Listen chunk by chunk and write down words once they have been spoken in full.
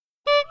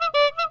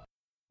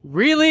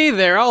Really?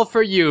 They're all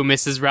for you,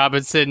 Mrs.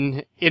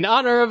 Robinson. In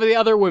honor of the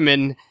other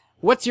women,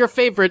 what's your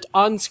favorite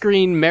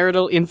on-screen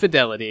marital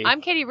infidelity? I'm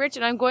Katie Rich,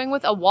 and I'm going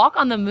with A Walk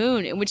on the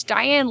Moon, in which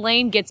Diane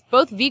Lane gets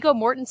both Viggo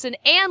Mortensen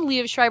and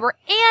Liev Schreiber,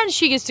 and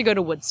she gets to go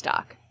to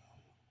Woodstock.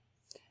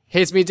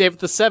 Hey, it's me, Dave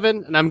with the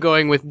 7, and I'm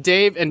going with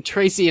Dave and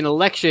Tracy in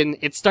Election.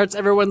 It starts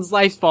everyone's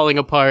life falling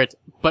apart,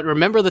 but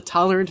remember the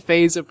tolerant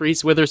phase of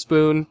Reese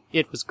Witherspoon?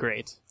 It was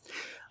great.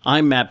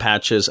 I'm Matt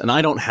Patches, and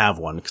I don't have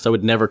one, because I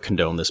would never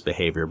condone this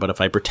behavior, but if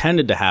I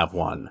pretended to have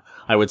one,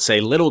 I would say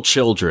Little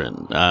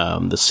Children,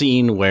 the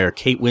scene where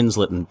Kate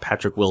Winslet and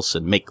Patrick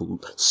Wilson make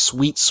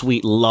sweet,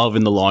 sweet love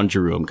in the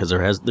laundry room,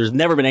 because there's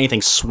never been anything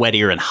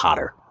sweatier and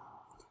hotter.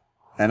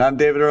 And I'm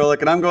David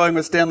Ehrlich, and I'm going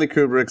with Stanley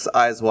Kubrick's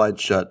Eyes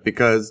Wide Shut,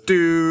 because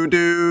do,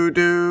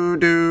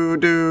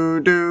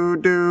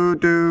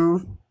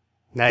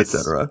 Nice.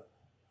 etc.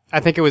 I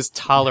think it was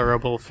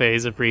tolerable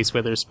phase of Reese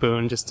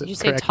Witherspoon, just to Did you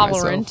say correct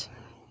tolerant? myself.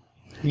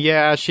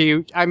 Yeah,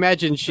 I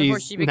imagine Before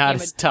she's she became not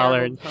a as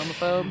tolerant. terrible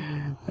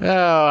homophobe?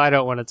 Oh, I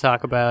don't want to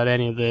talk about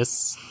any of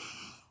this.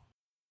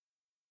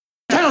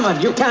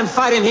 Gentlemen, you can't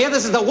fight in here.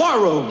 This is the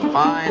war room.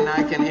 Fine,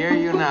 I can hear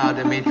you now,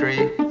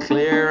 Dimitri.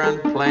 Clear and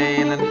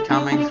plain and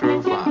coming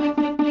through fine.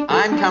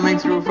 I'm coming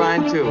through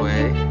fine too,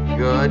 eh?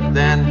 Good.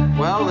 Then,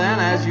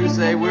 as you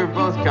say, we're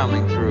both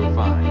coming through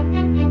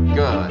fine.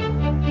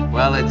 Good.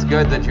 Well, it's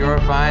good that you're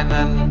fine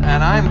and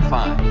I'm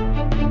fine.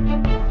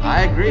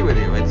 I agree with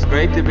you. It's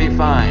great to be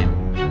fine.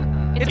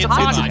 It's a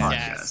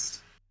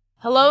podcast.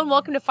 Hello and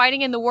welcome to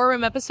Fighting in the War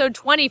Room, episode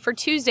 20 for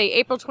Tuesday,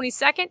 April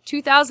 22nd,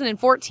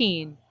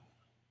 2014.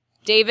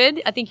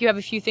 David, I think you have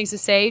a few things to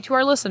say to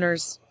our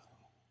listeners.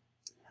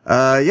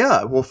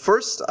 Yeah. Well,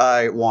 first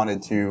I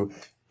wanted to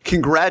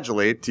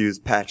congratulate, to use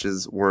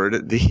Patch's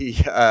word,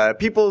 the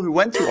people who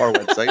went to our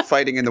website,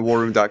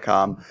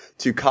 fightinginthewarroom.com,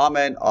 to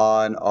comment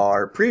on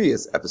our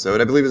previous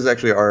episode. I believe it was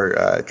actually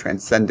our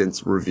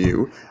Transcendence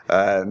review.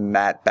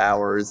 Matt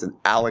Bowers and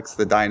Alex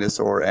the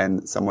Dinosaur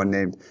and someone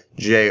named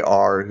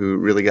JR, who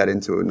really got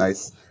into a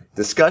nice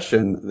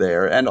discussion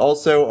there. And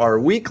also our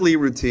weekly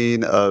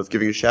routine of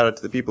giving a shout out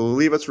to the people who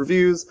leave us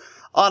reviews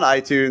on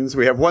iTunes.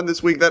 We have one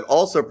this week that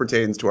also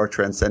pertains to our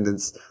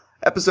Transcendence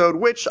episode,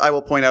 which I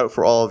will point out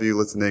for all of you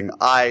listening,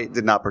 I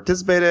did not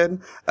participate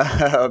in.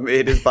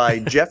 It is by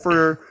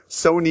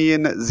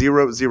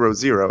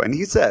Jeffersonian000, and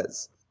he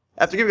says,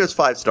 after giving us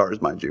 5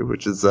 stars, mind you,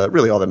 which is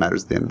really all that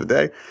matters at the end of the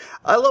day,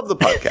 I love the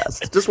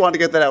podcast. Just wanted to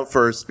get that out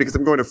first because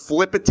I'm going to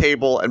flip a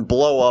table and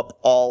blow up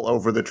all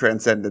over the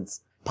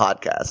Transcendence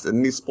podcast.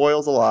 And he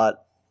spoils a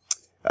lot.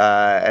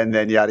 And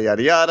then yada,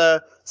 yada,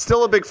 yada.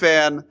 Still a big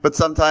fan, but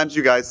sometimes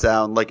you guys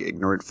sound like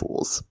ignorant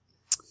fools.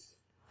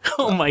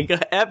 Oh my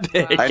god,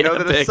 epic. I know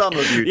epic. that some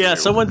of you Yeah,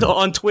 do. someone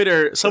on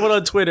Twitter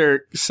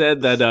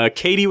said that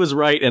Katie was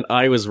right and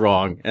I was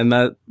wrong, and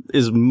that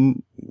is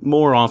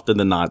more often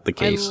than not the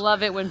case. I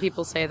love it when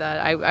people say that.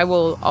 I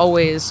will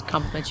always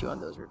compliment you on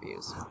those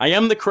reviews. I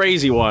am the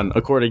crazy one,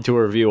 according to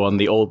a review on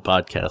the old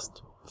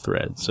podcast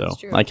thread, so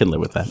I can live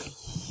with that.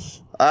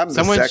 I'm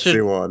the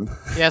sexy one.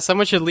 Yeah,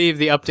 someone should leave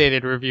the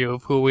updated review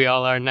of who we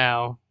all are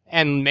now.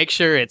 And make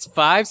sure it's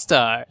 5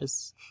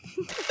 stars.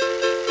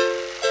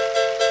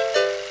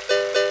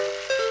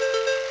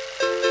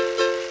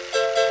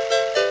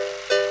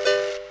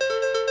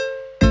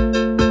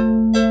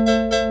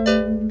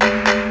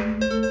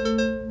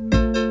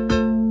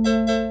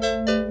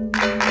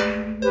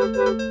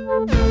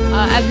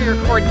 As we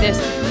record this,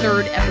 the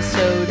 3rd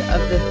episode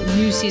of the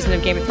new season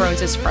of Game of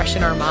Thrones is fresh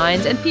in our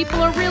minds, and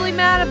people are really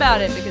mad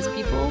about it because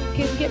people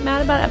can get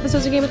mad about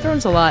episodes of Game of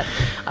Thrones a lot.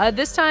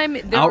 This time...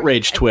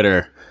 Outrage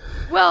Twitter.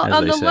 Well,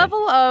 on the say.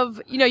 level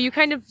of, you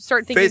kind of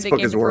start thinking Facebook that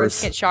Game is of Thrones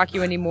worse. can't shock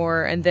you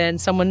anymore, and then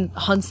someone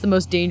hunts the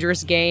most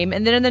dangerous game,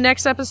 and then in the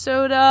next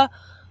episode,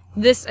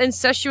 this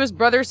incestuous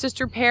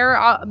brother-sister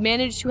pair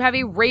managed to have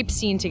a rape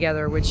scene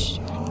together, which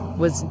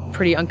was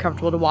pretty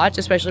uncomfortable to watch,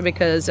 especially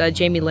because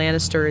Jaime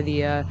Lannister,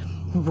 the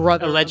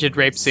brother... Alleged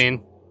rape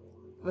scene.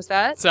 What's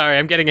that? Sorry,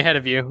 I'm getting ahead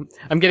of you.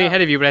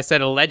 But I said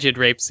alleged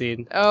rape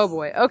scene. Oh,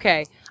 boy.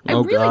 Okay. I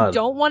really God.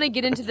 don't want to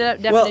get into the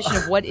definition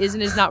of what is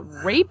and is not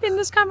rape in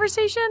this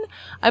conversation.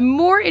 I'm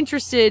more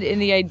interested in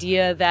the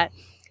idea that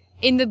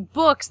in the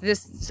books,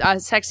 this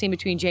sex scene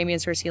between Jaime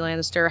and Cersei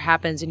Lannister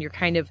happens, and you're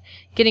kind of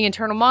getting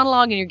internal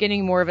monologue, and you're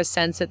getting more of a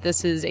sense that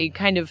this is a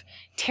kind of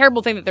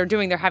terrible thing that they're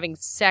doing. They're having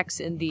sex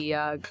in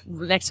the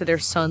next to their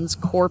son's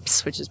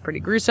corpse, which is pretty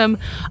gruesome.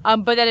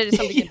 But that it is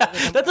something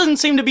That doesn't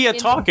seem to be a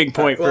talking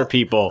point for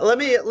people. Let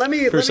me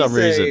some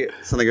say reason.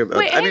 something about.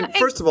 Wait,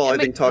 first of all, I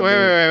think talking.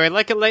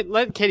 Wait.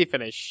 Let Katie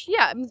finish.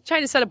 Yeah, I'm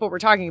trying to set up what we're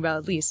talking about,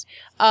 at least.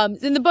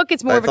 In the book,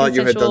 it's more I of a thought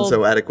you had consensual... done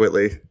so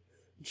adequately.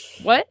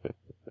 What?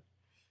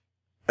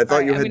 I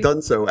thought you had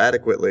done so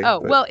adequately. Oh,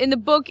 but- well, in the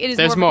book, it is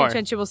There's more of more. a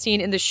consensual scene.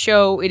 In the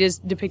show, it is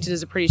depicted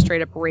as a pretty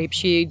straight-up rape.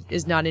 She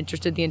is not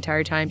interested the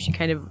entire time. She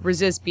kind of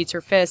resists, beats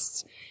her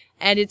fists.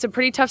 And it's a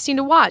pretty tough scene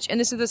to watch. And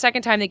this is the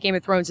second time that Game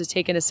of Thrones has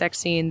taken a sex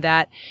scene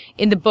that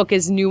in the book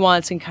is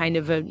nuanced and kind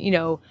of a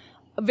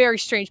very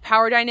strange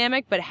power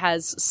dynamic, but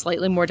has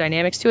slightly more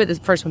dynamics to it. The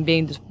first one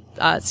being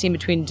scene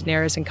between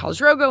Daenerys and Khal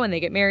Drogo, and they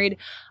get married.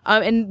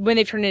 And when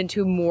they turn it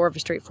into more of a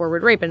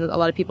straightforward rape, and a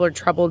lot of people are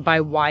troubled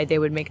by why they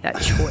would make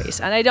that choice.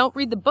 And I don't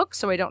read the book,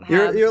 so I don't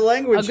have your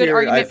language a good here,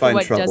 argument I find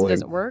for what does and troubling.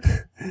 doesn't work.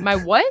 My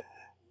what?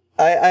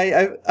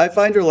 I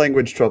find your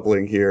language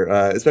troubling here,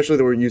 especially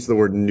the use of the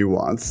word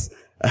nuance.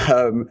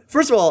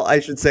 First of all, I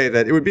should say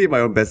that it would be in my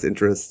own best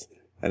interest,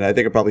 and I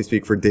think I probably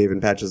speak for Dave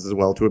and Patches as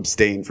well, to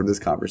abstain from this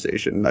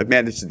conversation. I've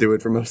managed to do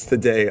it for most of the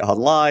day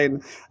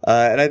online,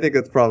 and I think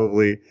that's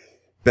probably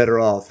better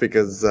off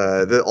because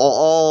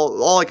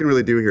all I can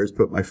really do here is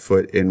put my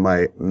foot in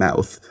my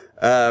mouth.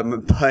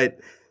 But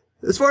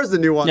as far as the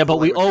nuance, yeah, but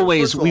we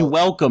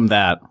welcome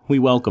that. We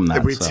welcome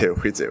that. We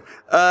do.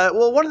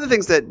 Well, one of the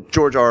things that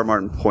George R. R.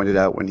 Martin pointed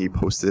out when he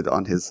posted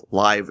on his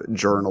live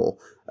journal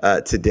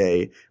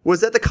today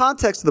was that the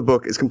context of the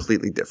book is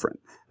completely different.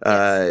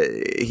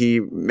 He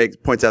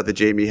points out that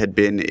Jaime had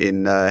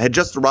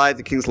just arrived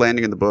at King's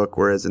Landing in the book,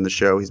 whereas in the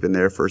show he's been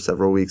there for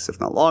several weeks, if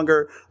not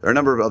longer. There are a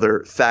number of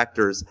other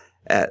factors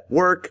at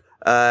work,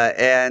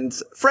 and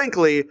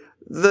frankly,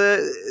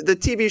 the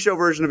TV show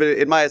version of it,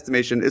 in my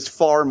estimation, is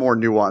far more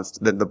nuanced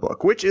than the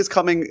book, which is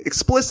coming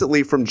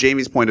explicitly from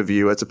Jaime's point of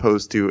view as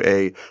opposed to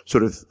a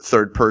sort of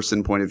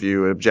third-person point of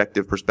view, an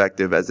objective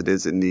perspective as it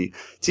is in the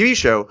TV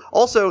show.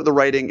 Also, the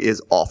writing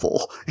is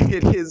awful.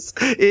 It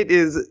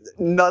is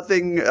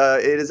nothing,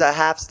 it is a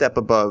half step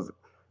above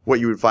what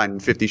you would find in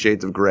 50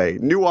 Shades of Grey.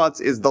 Nuance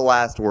is the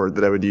last word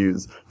that I would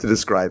use to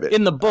describe it.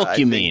 In the book,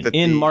 you mean?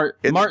 In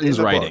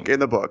Martin's writing. In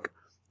the book.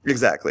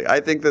 Exactly.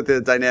 I think that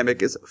the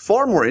dynamic is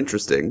far more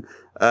interesting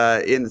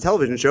in the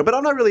television show, but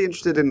I'm not really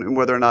interested in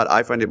whether or not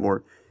I find it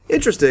more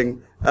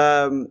interesting.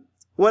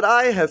 What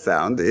I have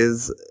found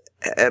is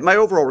my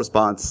overall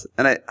response,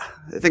 and I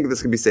think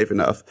this can be safe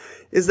enough,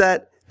 is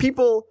that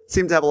people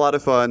seem to have a lot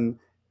of fun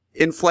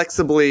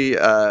inflexibly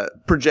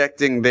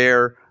projecting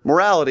their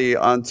morality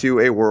onto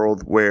a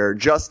world where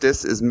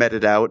justice is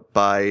meted out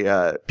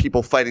by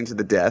people fighting to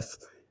the death,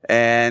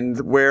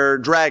 and where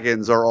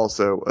dragons are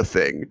also a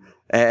thing.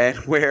 And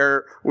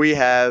where we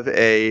have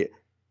a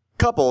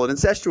couple, an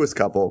incestuous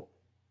couple,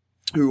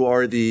 who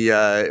are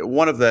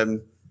one of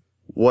them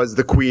was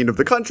the queen of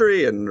the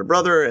country and her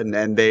brother,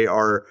 and they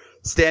are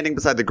standing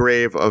beside the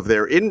grave of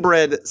their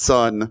inbred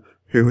son,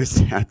 who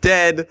is now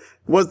dead,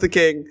 was the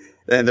king,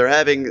 and they're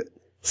having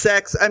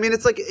sex. I mean,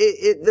 it's like,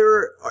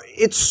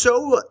 it's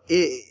so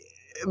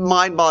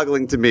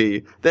mind-boggling to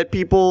me that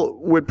people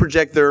would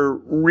project their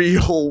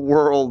real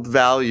world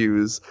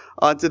values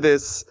onto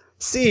this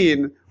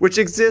scene, which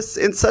exists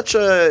in such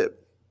a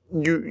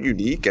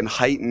unique and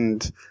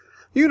heightened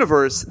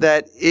universe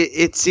that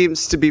it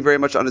seems to be very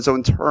much on its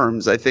own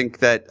terms. I think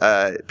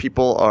that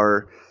people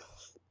are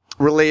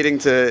relating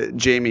to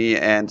Jaime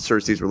and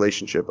Cersei's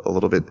relationship a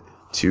little bit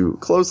too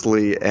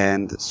closely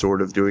and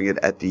sort of doing it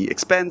at the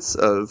expense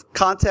of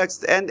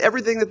context and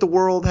everything that the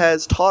world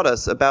has taught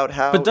us about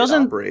how it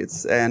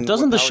operates. And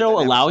doesn't the show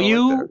allow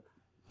you?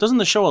 Doesn't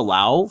the show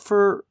allow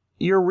for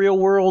your real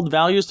world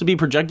values to be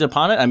projected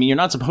upon it? I mean, you're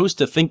not supposed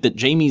to think that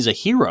Jaime's a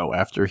hero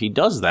after he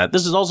does that.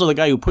 This is also the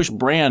guy who pushed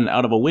Bran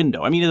out of a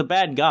window. I mean, he's a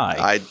bad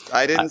guy.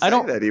 I didn't say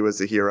that he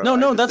was a hero.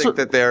 No, that's what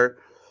that they're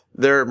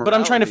but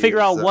I'm trying to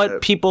figure out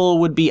what people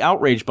would be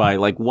outraged by,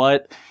 like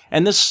what.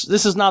 And this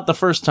is not the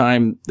first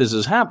time this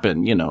has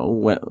happened. You know,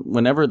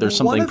 whenever there's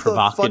something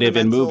provocative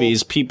in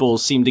movies, people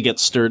seem to get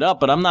stirred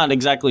up. But I'm not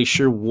exactly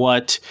sure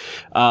what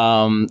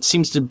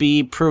seems to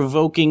be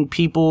provoking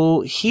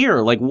people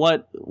here. Like,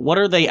 what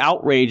are they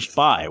outraged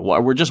by?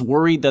 We're just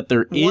worried that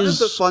there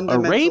is a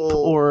rape,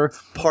 or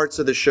parts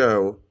of the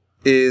show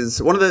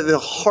is one of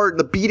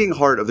the beating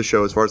heart of the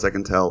show, as far as I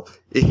can tell,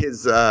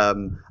 is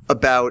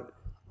about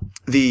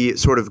the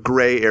sort of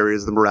gray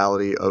areas of the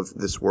morality of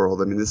this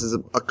world. I mean, this is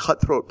a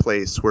cutthroat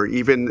place where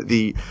even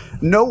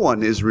no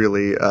one is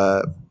really,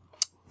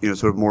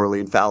 sort of morally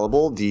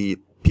infallible. The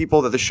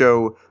people that the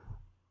show,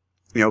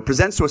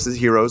 presents to us as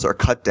heroes are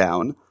cut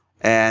down,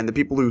 and the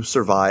people who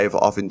survive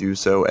often do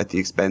so at the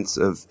expense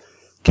of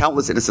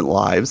countless innocent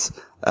lives.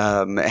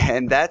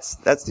 And that's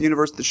the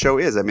universe the show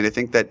is. I mean, I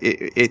think that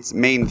its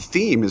main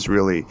theme is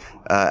really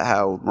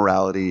how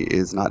morality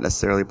is not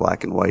necessarily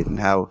black and white, and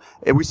how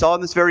we saw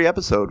in this very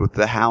episode with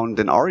the Hound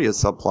and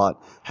Arya's subplot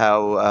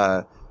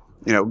how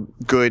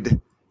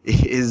good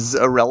is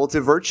a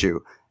relative virtue.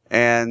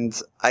 And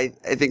I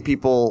think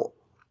people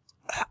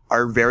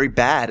are very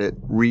bad at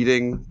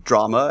reading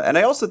drama, and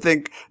I also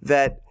think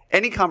that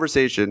any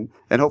conversation,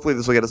 and hopefully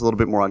this will get us a little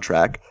bit more on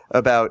track,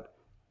 about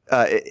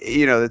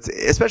it's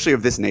especially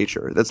of this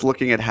nature, that's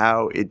looking at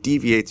how it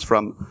deviates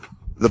from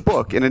the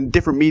book in a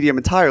different medium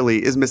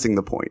entirely, is missing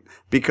the point.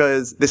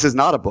 Because this is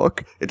not a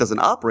book. It doesn't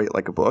operate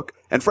like a book.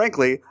 And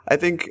frankly, I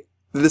think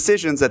the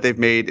decisions that they've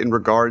made in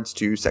regards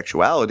to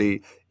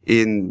sexuality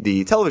in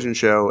the television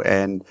show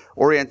and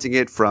orienting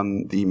it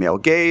from the male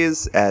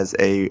gaze as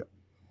a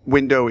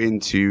window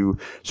into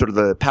sort of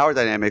the power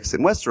dynamics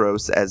in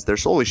Westeros as they're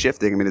slowly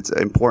shifting. I mean, it's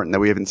important that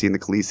we haven't seen the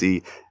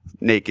Khaleesi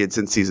naked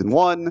since season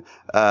 1,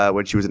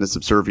 when she was in a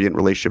subservient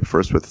relationship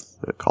first with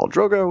Khal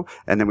Drogo,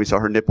 and then we saw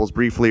her nipples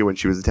briefly when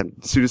she was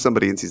attempting to seduce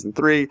somebody in season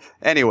 3.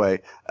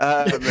 Anyway,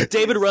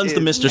 David runs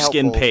the Mr.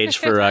 Skin page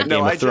for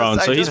Game of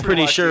Thrones, so he's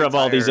pretty sure of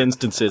all these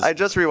instances. I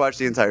just rewatched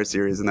the entire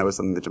series, and that was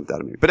something that jumped out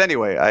at me. But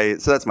anyway,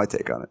 so that's my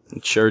take on it.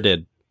 It sure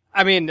did.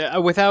 I mean,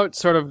 without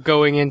sort of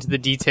going into the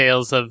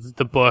details of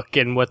the book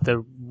and what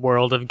the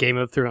world of Game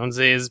of Thrones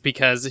is,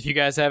 because if you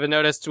guys haven't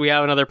noticed, we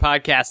have another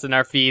podcast in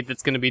our feed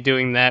that's going to be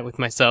doing that with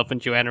myself and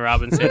Joanna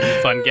Robinson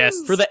and fun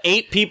guests. For the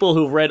 8 people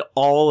who've read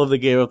all of the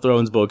Game of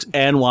Thrones books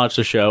and watched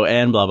the show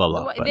and blah, blah,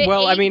 blah.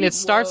 Well, I mean, it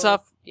starts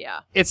off...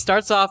 Yeah. It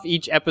starts off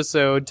each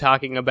episode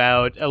talking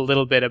about a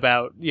little bit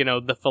about, you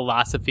know, the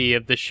philosophy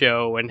of the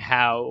show and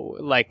how,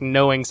 like,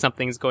 knowing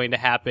something's going to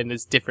happen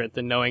is different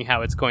than knowing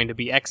how it's going to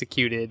be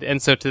executed.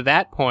 And so to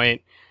that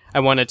point, I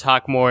want to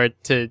talk more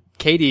to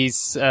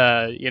Katie's,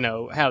 you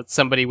know, how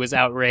somebody was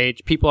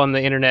outraged. People on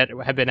the internet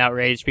have been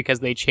outraged because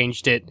they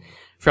changed it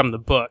from the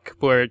book.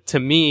 Where to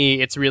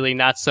me, it's really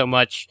not so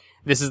much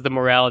this is the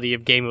morality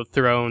of Game of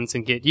Thrones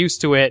and get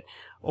used to it,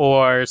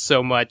 or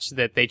so much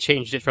that they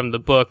changed it from the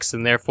books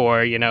and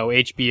therefore, you know,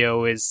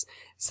 HBO is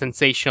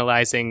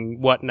sensationalizing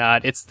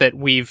whatnot. It's that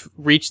we've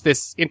reached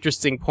this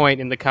interesting point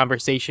in the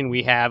conversation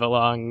we have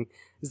along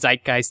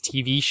Zeitgeist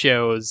TV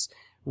shows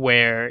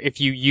where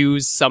if you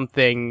use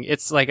something,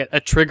 it's like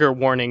a trigger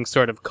warning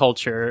sort of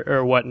culture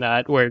or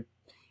whatnot, where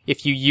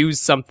if you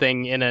use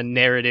something in a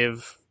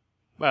narrative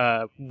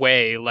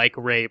way, like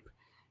rape,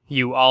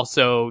 you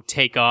also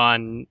take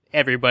on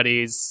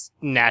everybody's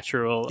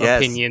natural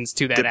opinions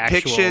to that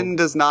Depiction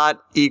does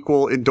not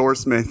equal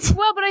endorsement.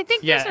 Well, but I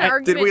think there's an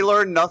argument. Did we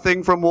learn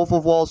nothing from Wolf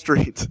of Wall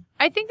Street?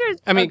 I think there's...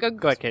 I mean, go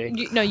ahead,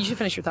 Katie. No, you should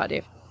finish your thought,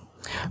 Dave.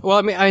 Well,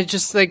 I mean, I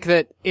just think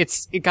that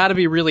it got to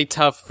be really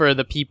tough for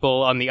the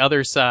people on the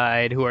other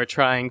side who are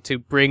trying to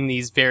bring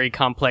these very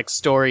complex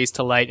stories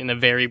to light in a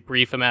very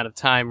brief amount of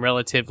time,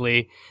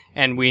 relatively.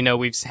 And we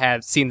know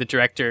have seen the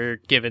director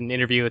give an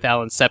interview with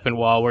Alan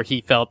Sepinwall where he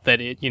felt that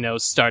it, you know,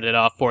 started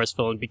off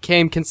forceful and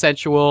became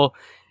consensual.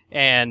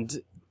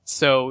 And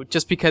so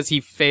just because he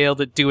failed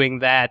at doing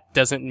that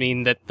doesn't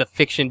mean that the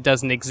fiction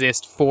doesn't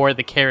exist for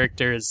the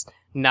characters,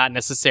 not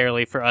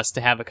necessarily for us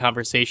to have a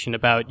conversation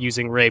about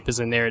using rape as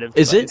a narrative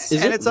device.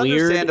 And it's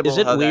weird? understandable Is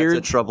it how weird?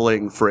 that's a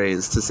troubling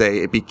phrase to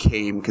say it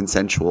became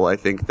consensual. I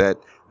think that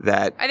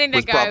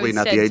was probably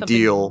not the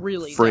ideal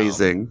really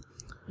phrasing.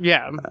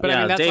 Yeah, but I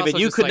mean, that's David, also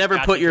you just could like never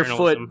put your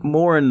journalism. foot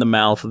more in the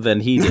mouth than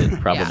he did.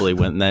 Probably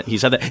when that he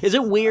said that. Is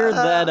it weird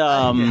that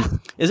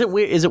Is it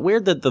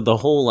weird that the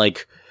whole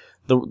like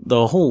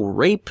the whole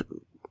rape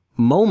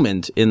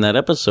moment in that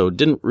episode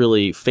didn't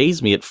really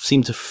faze me. It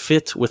seemed to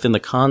fit within the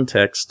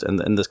context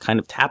and this kind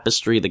of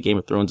tapestry that Game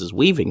of Thrones is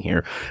weaving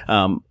here.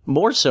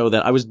 More so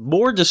that I was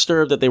more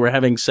disturbed that they were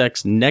having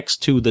sex next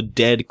to the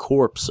dead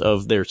corpse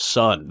of their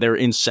son, their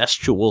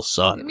incestual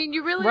son. I mean,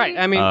 you really... Right,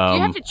 I mean,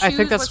 you have to choose I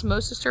think that's what's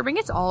most disturbing.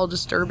 It's all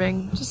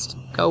disturbing. Just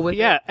go with it.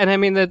 Yeah, and I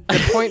mean, the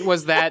point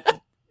was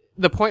that...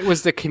 The point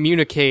was to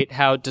communicate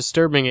how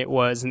disturbing it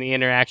was in the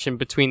interaction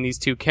between these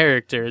two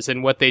characters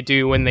and what they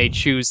do when they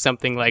choose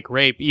something like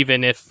rape,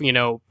 even if, you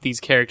know, these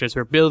characters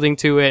were building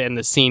to it and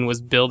the scene was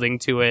building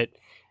to it.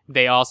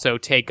 They also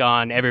take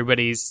on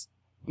everybody's,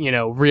 you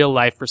know, real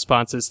life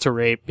responses to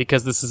rape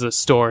because this is a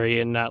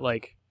story and not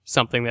like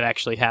something that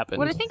actually happened.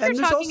 What I think And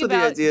you're there's talking also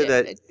about, the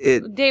idea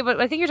that Dave, what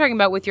I think you're talking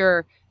about with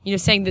your, you know,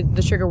 saying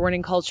the trigger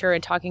warning culture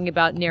and talking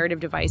about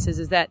narrative devices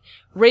is that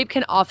rape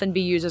can often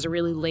be used as a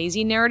really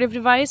lazy narrative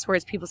device,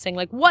 whereas people saying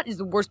like, what is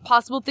the worst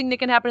possible thing that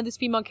can happen to this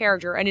female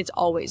character? And it's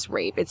always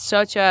rape. It's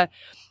such a,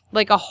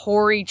 like a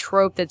hoary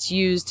trope that's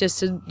used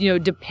to, you know,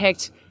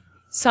 depict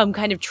some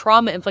kind of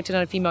trauma inflicted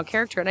on a female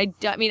character. And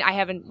I mean, I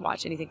haven't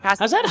watched anything past.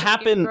 Has that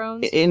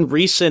happened in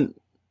recent?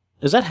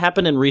 Has that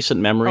happened in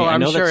recent memory? Oh, I I'm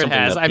know sure that's it something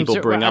has. that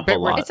people bring up a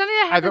lot. It's something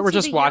that happens I bet we're to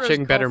just the hero's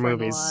watching better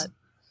girlfriend a movies. lot.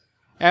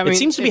 I mean, It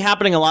seems to be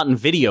happening a lot in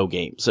video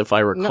games, if I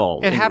recall.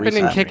 it happened in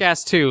recent memory.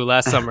 Kick-Ass 2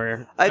 last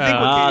summer. I think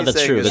what Katie's that's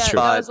saying true, is that's true.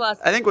 That spot. was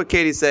last- I think what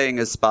Katie's saying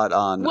is spot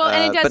on. Well,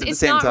 and it but does. at the It's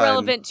same not time,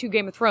 relevant to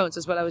Game of Thrones,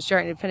 is what I was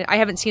trying to finish. I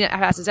haven't seen it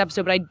past this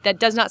episode, but that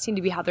does not seem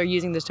to be how they're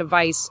using this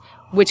device,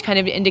 which kind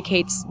of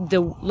indicates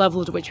the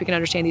level to which we can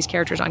understand these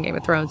characters on Game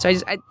of Thrones. So I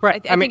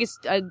think it's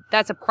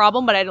that's a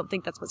problem, but I don't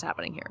think that's what's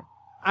happening here.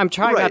 I'm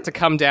trying Right. not to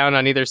come down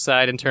on either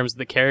side in terms of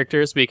the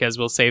characters because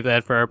we'll save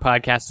that for our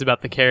podcast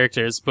about the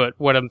characters. But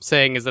what I'm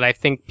saying is that I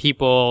think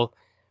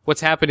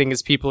what's happening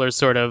is people are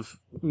sort of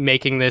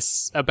making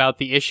this about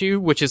the issue,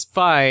 which is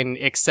fine,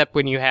 except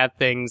when you have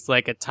things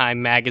like a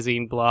Time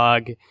magazine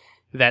blog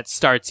that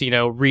starts, you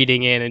know,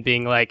 reading in and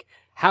being like,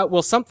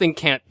 something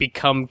can't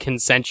become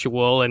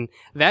consensual, and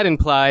that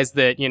implies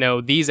that, you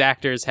know, these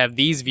actors have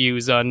these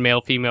views on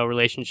male-female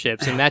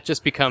relationships, and that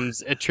just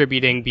becomes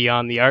attributing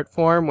beyond the art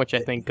form, which I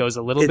think goes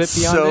a little bit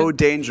beyond It's so it.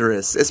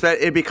 dangerous.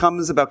 It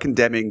becomes about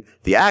condemning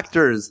the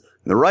actors,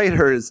 the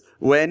writers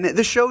when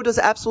the show does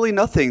absolutely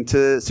nothing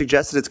to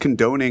suggest that it's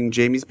condoning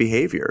Jaime's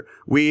behavior.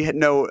 We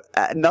know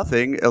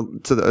nothing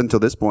until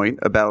this point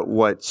about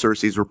what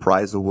Cersei's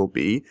reprisal will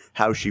be,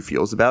 how she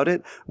feels about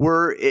it.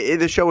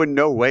 The show in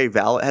no way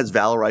has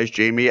valorized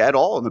Jaime at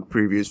all in the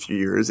previous few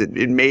years.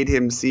 It made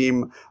him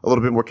seem a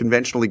little bit more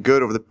conventionally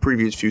good over the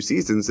previous few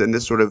seasons, and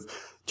this sort of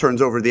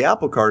turns over the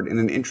apple cart in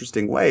an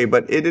interesting way,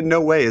 but it in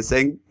no way is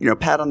saying,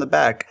 pat on the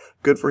back,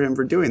 good for him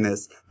for doing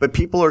this. But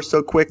people are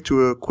so quick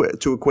to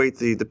equate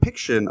the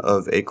depiction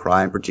of a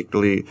crime,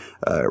 particularly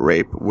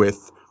rape,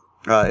 with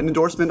an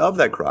endorsement of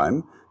that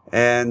crime.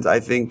 And I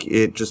think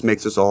it just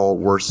makes us all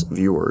worse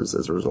viewers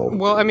as a result.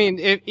 Well, I mean,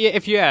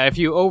 if you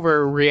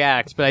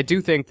overreact, but I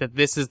do think that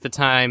this is the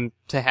time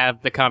to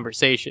have the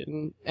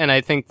conversation, and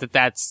I think that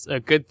that's a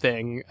good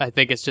thing. I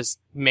think it's just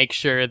make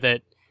sure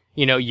that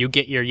you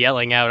get your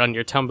yelling out on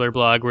your Tumblr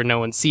blog where no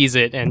one sees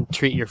it, and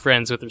treat your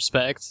friends with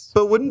respect.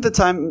 But wouldn't the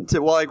time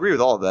I agree with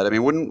all of that. I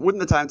mean, wouldn't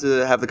the time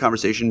to have the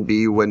conversation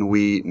be when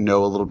we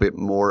know a little bit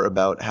more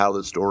about how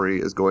the story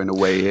is going to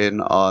weigh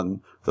in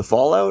on the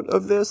fallout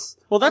of this?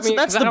 Well, that's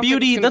the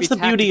beauty. That's the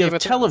beauty of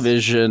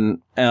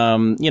television.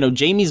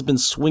 Jaime's been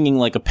swinging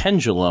like a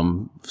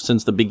pendulum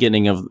since the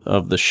beginning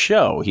of the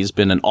show. He's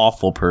been an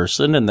awful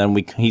person, and then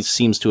he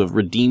seems to have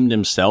redeemed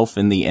himself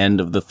in the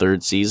end of the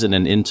third season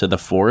and into the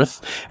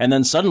fourth. And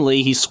then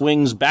suddenly he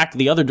swings back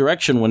the other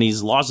direction when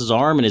he's lost his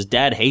arm and his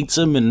dad hates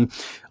him, and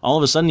all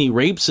of a sudden he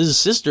rapes his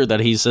sister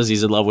that he says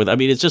he's in love with. I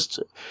mean, it's just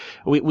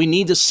we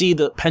need to see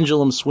the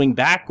pendulum swing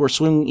back or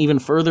swing even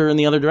further in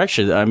the other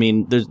direction. I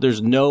mean,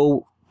 there's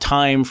no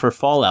time for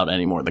fallout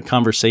anymore. The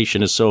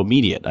conversation is so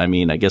immediate. I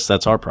mean, I guess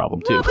that's our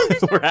problem too.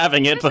 We're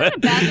having it, but it's not a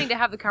bad thing to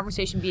have the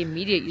conversation be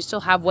immediate. You still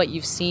have what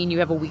you've seen. You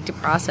have a week to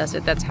process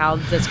it. That's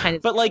kind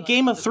of. But like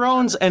Game of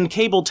Thrones and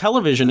cable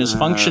television is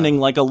functioning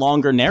like a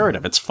longer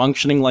narrative. It's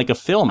functioning like a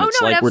film. It's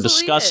like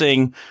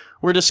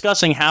we're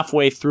discussing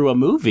halfway through a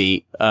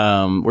movie.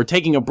 We're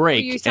taking a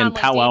break and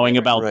powwowing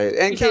about. Right.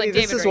 And Katie,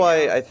 this is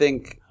why I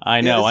think.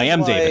 I know. I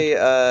am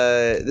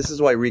David. This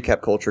is why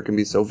recap culture can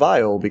be so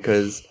vile,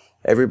 because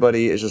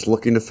everybody is just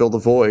looking to fill the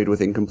void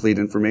with incomplete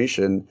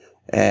information,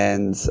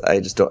 and I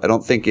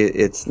don't think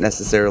it's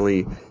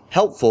necessarily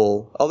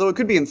helpful, although it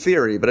could be in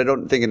theory, but I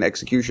don't think in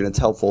execution it's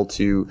helpful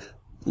to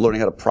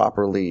learning how to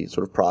properly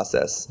sort of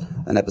process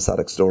an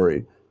episodic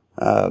story.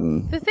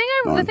 The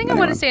thing I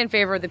want to say in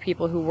favor of the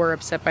people who were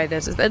upset by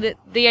this is that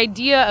the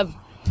idea of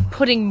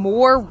putting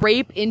more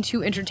rape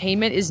into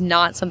entertainment is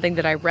not something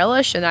that I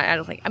relish, and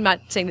I'm not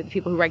saying that the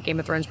people who write Game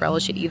of Thrones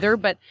relish it either,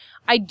 but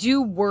I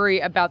do worry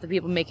about the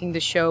people making the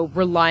show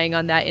relying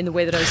on that in the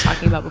way that I was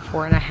talking about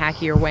before, in a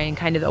hackier way, and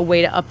kind of a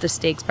way to up the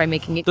stakes by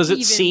making it. Does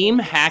it seem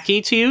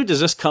hacky to you? Does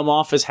this come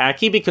off as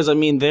hacky? Because I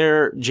mean,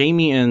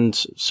 Jaime and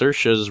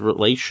Saoirse's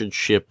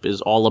relationship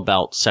is all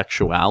about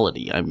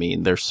sexuality. I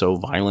mean, they're so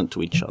violent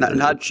to each other.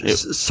 Not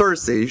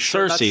Cersei.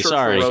 Cersei,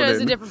 sorry. Saoirse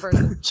is a different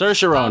person.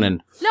 Saoirse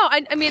Ronan. No,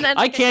 I mean,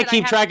 I can't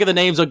keep track of the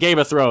names of Game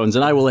of Thrones,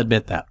 and I will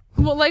admit that.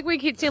 Well, like we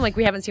keep saying, like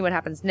we haven't seen what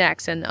happens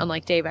next, and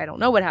unlike Dave, I don't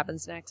know what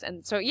happens next,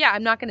 and so yeah,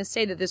 I'm not going to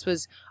say that this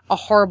was a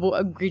horrible,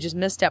 egregious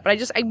misstep,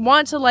 but I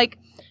want to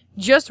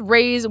just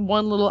raise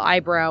one little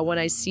eyebrow when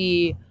I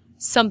see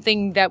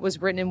something that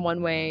was written in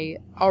one way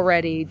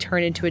already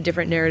turn into a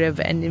different narrative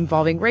and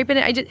involving rape in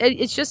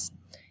it.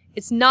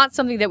 It's not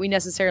something that we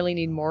necessarily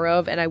need more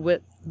of, and I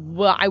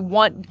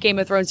want Game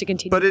of Thrones to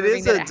continue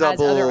proving that it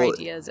has other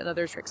ideas and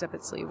other tricks up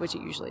its sleeve, which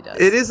it usually does.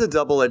 It is a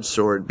double-edged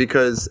sword,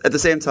 because at the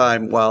same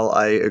time, while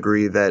I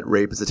agree that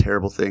rape is a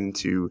terrible thing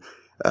to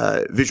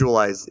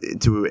visualize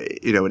to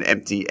an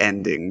empty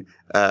ending,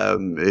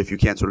 if you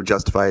can't sort of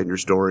justify it in your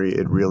story,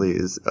 it really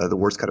is the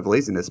worst kind of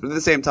laziness. But at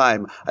the same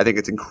time, I think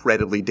it's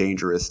incredibly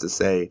dangerous to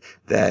say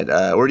that,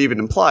 or to even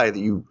imply that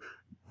you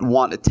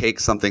want to take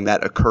something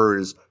that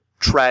occurs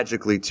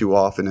tragically too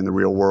often in the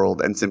real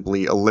world and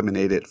simply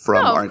eliminate it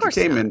from our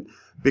entertainment,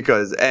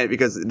 because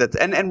that's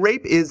and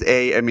rape is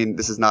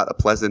this is not a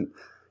pleasant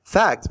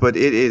fact, but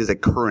it is a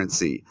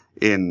currency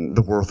in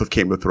the world of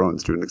Game of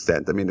Thrones to an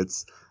extent. I mean,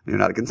 it's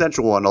not a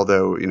consensual one,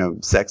 although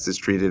sex is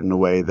treated in a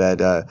way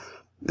that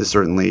is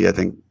certainly, I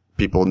think,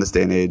 people in this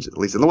day and age, at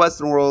least in the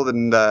Western world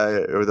and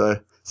or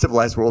the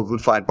civilized world,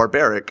 would find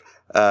barbaric.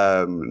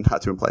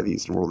 Not to imply the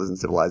Eastern world isn't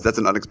civilized. That's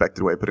an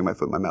unexpected way of putting my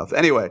foot in my mouth.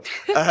 Anyway,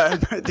 but I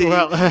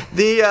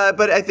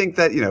think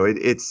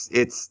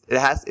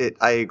that,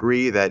 I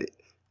agree that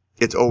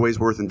it's always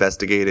worth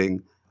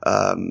investigating,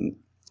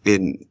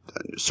 in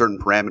certain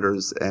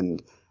parameters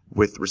and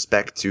with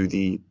respect to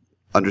the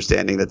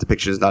understanding that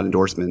depiction is not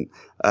endorsement.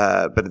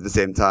 But at the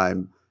same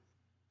time,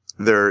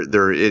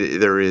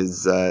 there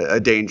is a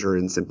danger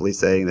in simply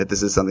saying that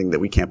this is something that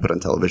we can't put on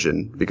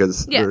television,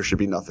 because there should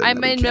be nothing.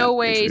 I'm in no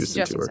way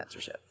suggesting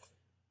censorship.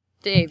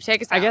 Dave,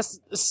 take us out. I guess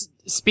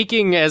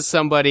speaking as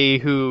somebody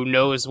who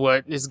knows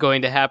what is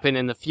going to happen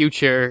in the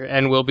future,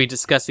 and will be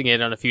discussing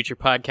it on a future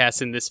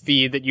podcast in this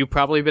feed that you've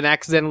probably been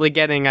accidentally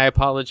getting, I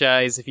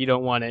apologize if you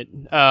don't want it.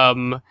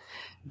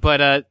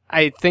 But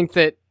I think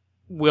that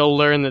we'll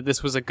learn that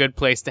this was a good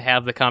place to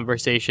have the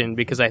conversation,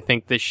 because I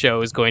think this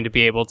show is going to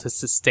be able to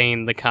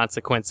sustain the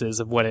consequences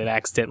of what it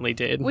accidentally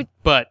did.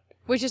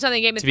 Which is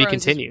something Game of to be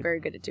Thrones continued. is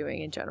very good at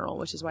doing in general,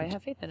 which is why I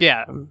have faith in it.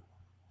 Yeah.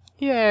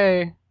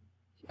 Yay.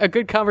 A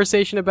good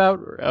conversation about...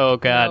 Oh,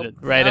 God. Nope.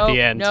 Right at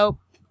the end. Nope.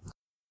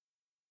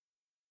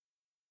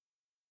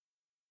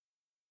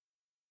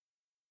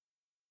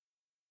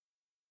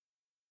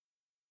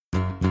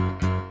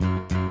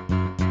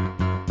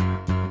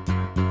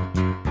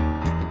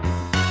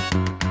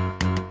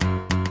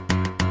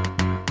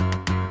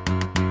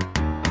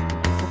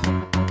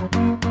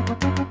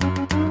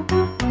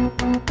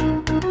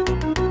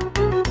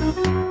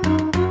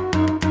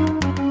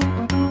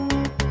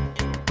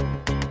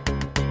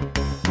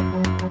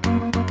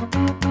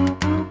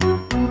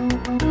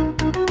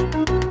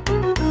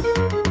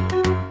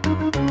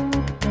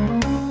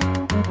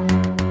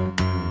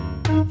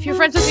 If you're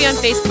friends with me on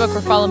Facebook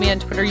or follow me on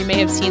Twitter, you may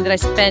have seen that I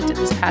spent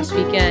this past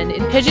weekend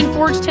in Pigeon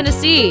Forge,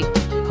 Tennessee,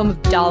 home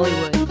of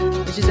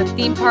Dollywood, which is a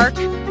theme park.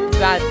 It's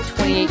about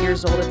 28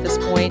 years old at this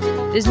point.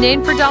 It is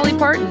named for Dolly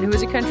Parton, who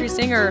is a country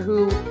singer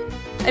who,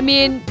 I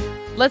mean,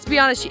 let's be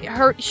honest,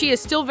 she is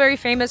still very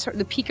famous.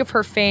 The peak of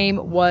her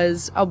fame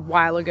was a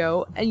while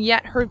ago, and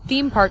yet her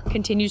theme park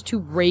continues to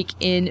rake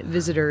in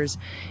visitors.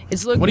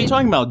 What are you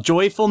talking about?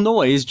 Joyful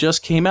Noise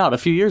just came out a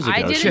few years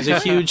ago. She's a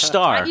huge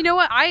star. You know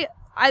what?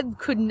 I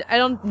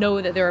don't know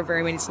that there are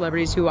very many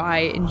celebrities who I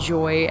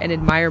enjoy and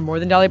admire more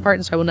than Dolly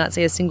Parton, so I will not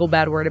say a single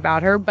bad word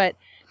about her. But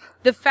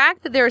the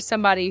fact that there is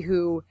somebody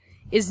who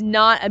is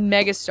not a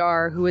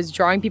megastar who is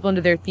drawing people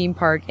into their theme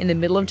park in the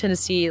middle of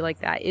Tennessee like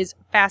that is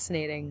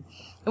fascinating.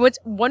 And what's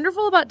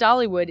wonderful about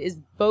Dollywood is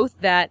both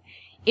that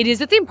it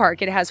is a theme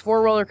park. It has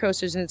 4 roller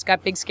coasters, and it's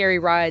got big scary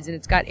rides, and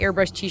it's got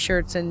airbrush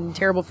t-shirts and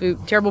terrible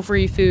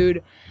free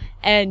food,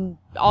 and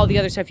all the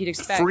other stuff you'd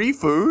expect. Free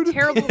food?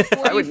 Terrible free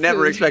food. I would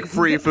never expect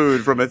free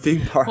food from a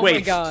theme park. Oh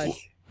my God.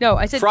 No,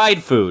 I said...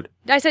 Fried food.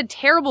 I said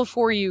terrible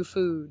for you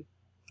food.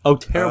 Oh,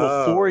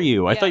 terrible for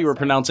you. I thought you were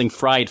pronouncing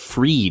fried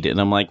freed, and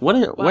I'm like,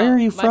 where are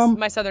you from?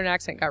 My southern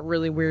accent got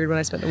really weird when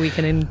I spent the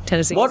weekend in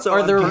Tennessee. What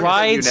are there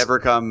rides?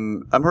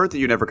 I'm heard that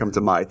you never come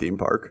to my theme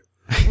park.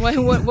 What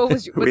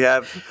was your...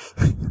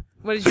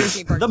 What is your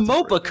theme park? The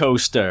Mopa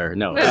coaster.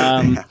 No.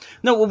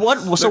 No, what?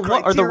 So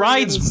what are the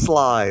rides?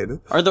 Slide.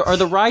 Are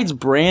the rides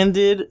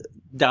branded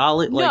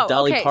Dolly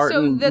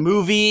Parton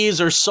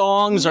movies or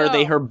songs? No. Are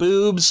they her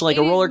boobs? Like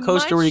a roller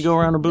coaster where you go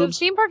around her boobs?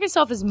 The theme park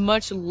itself is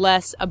much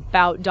less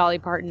about Dolly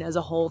Parton as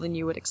a whole than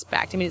you would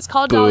expect. I mean, it's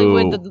called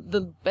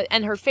Dollywood,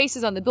 and her face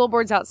is on the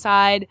billboards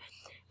outside.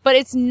 But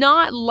it's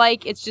not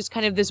like it's just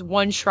kind of this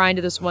one shrine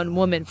to this one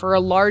woman. For a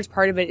large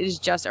part of it, it is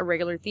just a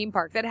regular theme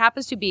park that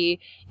happens to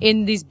be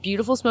in these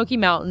beautiful Smoky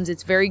Mountains.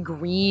 It's very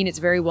green. It's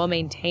very well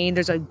maintained.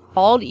 There's a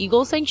bald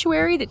eagle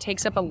sanctuary that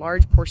takes up a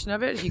large portion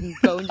of it. You can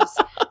go and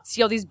just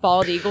see all these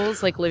bald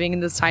eagles like living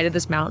in the side of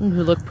this mountain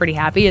who look pretty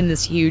happy in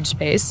this huge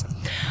space.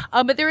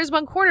 But there is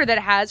one corner that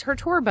has her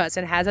tour bus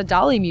and has a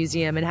Dolly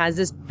museum and has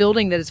this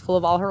building that is full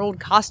of all her old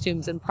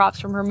costumes and props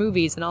from her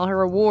movies and all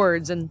her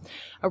awards and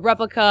a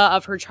replica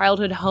of her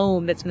childhood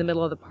home that's in the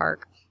middle of the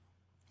park.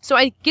 So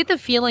I get the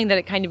feeling that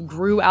it kind of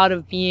grew out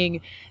of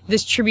being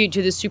this tribute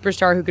to this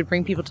superstar who could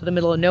bring people to the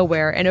middle of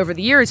nowhere, and over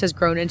the years has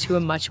grown into a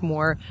much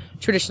more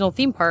traditional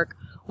theme park,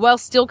 while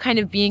still kind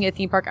of being a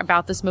theme park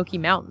about the Smoky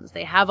Mountains.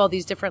 They have all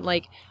these different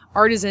like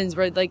artisans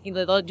where like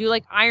they'll do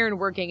like iron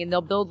working and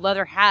they'll build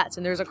leather hats,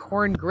 and there's a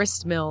corn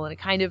grist mill, and it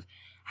kind of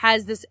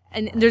has this,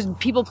 and there's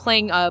people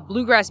playing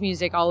bluegrass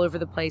music all over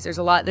the place. There's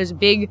a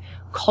big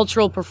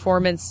cultural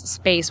performance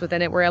space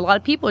within it where a lot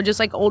of people are just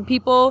like old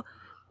people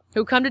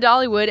who come to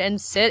Dollywood and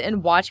sit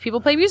and watch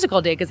people play music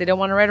all day because they don't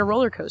want to ride a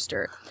roller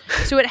coaster.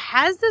 So it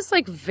has this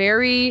like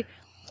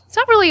it's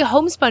not really a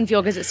homespun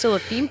feel because it's still a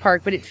theme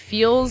park, but it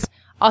feels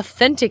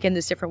authentic in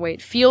this different way.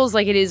 It feels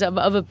like it is of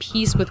a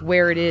piece with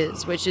where it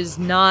is, which is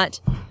not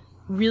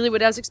really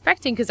what I was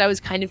expecting because I was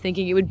kind of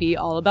thinking it would be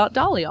all about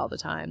Dolly all the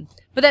time.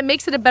 But that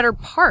makes it a better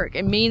park.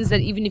 It means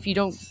that even if you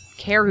don't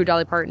care who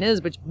Dolly Parton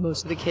is, which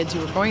most of the kids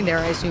who are going there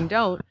I assume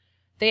don't,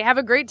 they have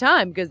a great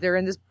time because they're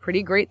in this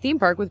pretty great theme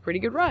park with pretty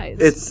good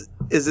rides.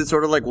 Is it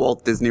sort of like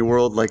Walt Disney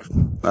World? Like,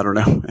 I don't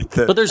know. I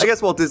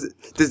guess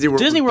Disney World.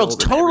 Disney World's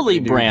totally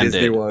branded.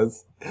 Disney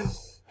was.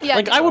 Yeah,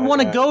 like, I would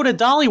want to go to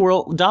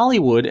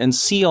Dollywood and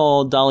see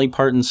all Dolly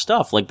Parton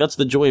stuff. Like, that's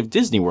the joy of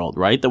Disney World,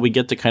 right? That we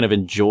get to kind of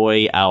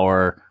enjoy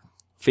our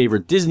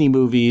favorite Disney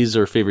movies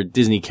or favorite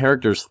Disney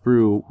characters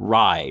through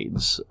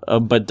rides.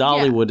 But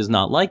Dollywood is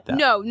not like that.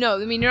 No.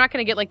 I mean, you're not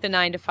going to get like the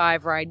 9 to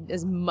 5 ride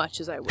as much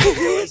as I would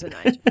go as a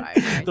 9 to 5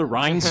 ride. The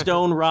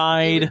Rhinestone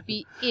ride. It would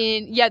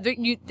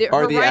be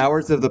Are the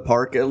hours of the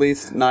park at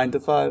least 9 to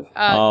 5?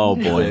 Oh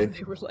boy.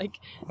 They were like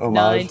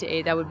 9 to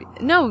 8. That would be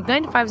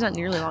 9 to 5 is not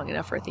nearly long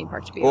enough for a theme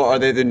park to be. Well, are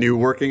they the new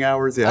working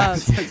hours? Yeah,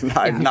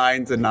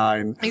 9 to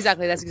 9.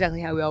 Exactly. That's exactly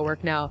how we all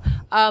work now.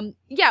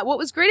 Yeah, what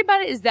was great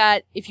about it is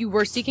that if you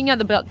were seeking out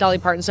the Dolly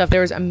Parton stuff,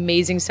 there was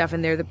amazing stuff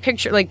in there. The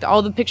picture, like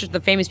all the pictures of the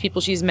famous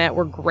people she's met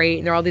were great.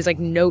 And there are all these like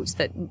notes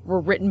that were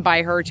written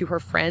by her to her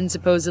friends,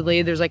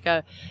 supposedly. There's like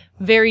a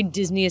very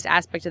Disneyist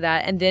aspect to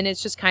that. And then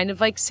it's just kind of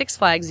like Six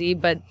Flagsy,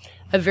 but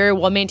a very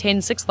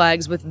well-maintained Six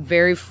Flags with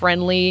very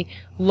friendly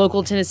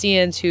local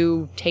Tennesseans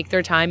who take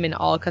their time in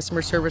all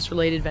customer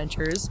service-related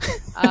ventures,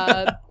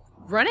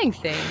 running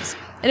things.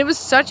 And it was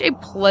such a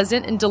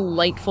pleasant and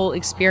delightful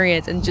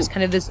experience and just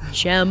kind of this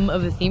gem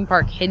of a theme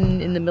park hidden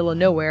in the middle of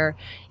nowhere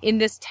in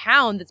this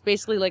town that's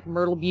basically like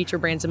Myrtle Beach or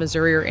Branson,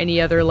 Missouri or any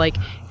other like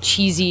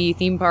cheesy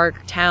theme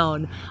park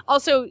town.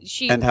 Also,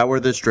 And how were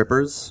the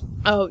strippers?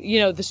 Oh,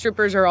 the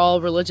strippers are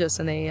all religious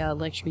and they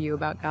lecture you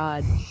about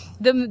God.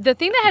 The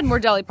thing that had more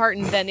Dolly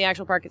Parton than the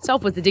actual park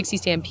itself was the Dixie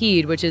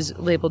Stampede, which is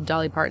labeled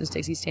Dolly Parton's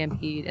Dixie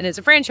Stampede. And it's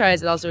a franchise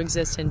that also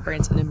exists in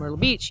Branson and Myrtle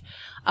Beach.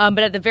 But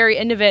at the very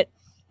end of it,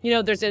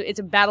 it's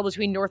a battle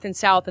between North and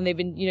South, and they've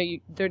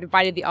been, they're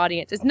divided the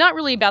audience. It's not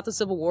really about the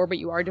Civil War, but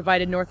you are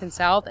divided North and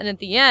South. And at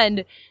the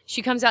end,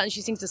 she comes out and she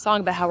sings a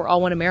song about how we're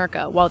all one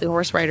America, while the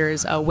horse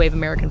riders wave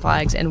American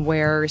flags and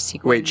wear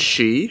sequins. Wait,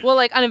 she? Well,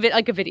 like on a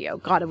video.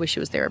 God, I wish it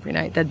was there every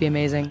night. That'd be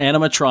amazing.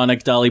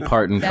 Animatronic Dolly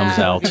Parton comes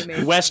out,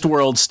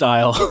 Westworld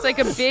style. It's like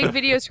a big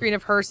video screen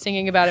of her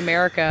singing about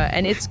America,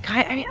 and it's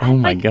kind. Oh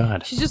my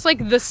God! She's just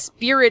like the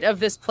spirit of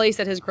this place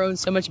that has grown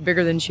so much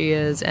bigger than she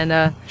is,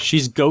 and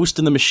she's Ghost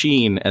in the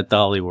Machine at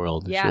Dolly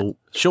World. Yeah.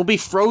 She'll be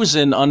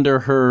frozen under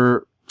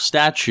her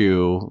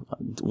statue,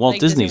 Walt like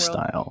Disney World.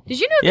 style.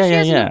 Did you know that she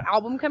has a new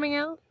album coming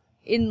out?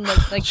 In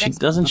like she next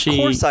doesn't month? she? Of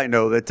course I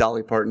know that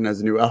Dolly Parton has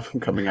a new album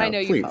coming out. I know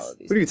you Please. follow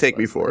these What do you take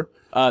me for?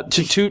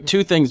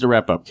 Two things to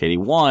wrap up, Katie.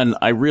 One,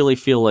 I really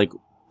feel like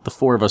the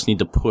four of us need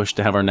to push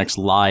to have our next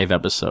live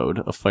episode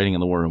of Fighting in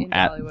the War Room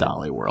at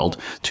Dolly World.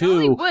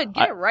 Two, Dollywood,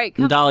 get it right.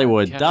 Come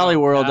Dollywood, on. Dolly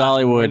World,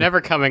 Dollywood. We're never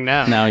coming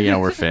now. Now,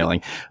 we're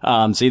failing.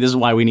 See, this is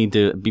why we need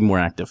to be more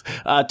active.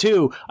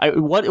 Two,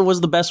 what was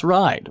the best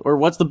ride? Or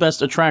what's the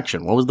best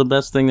attraction? What was the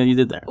best thing that you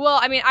did there? Well,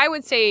 I mean, I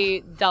would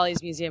say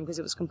Dolly's Museum because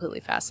it was completely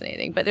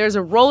fascinating. But there's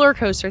a roller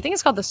coaster. I think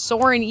it's called the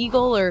Soaring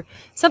Eagle or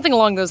something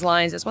along those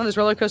lines. It's one of those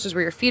roller coasters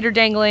where your feet are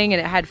dangling and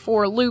it had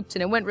 4 loops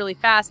and it went really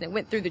fast and it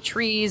went through the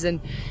trees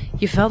and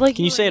you felt like...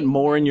 Can you say it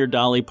more in your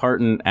Dolly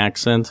Parton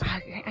accent?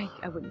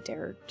 I wouldn't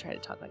dare try to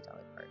talk like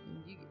Dolly Parton.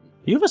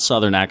 You have a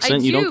southern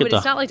accent. You don't get but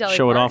it's not like to Dolly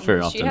show it Parton. off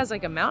very often. She has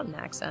like a mountain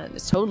accent.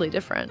 It's totally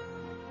different.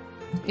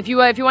 If you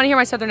want to hear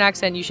my southern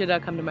accent, you should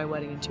come to my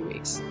wedding in 2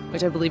 weeks,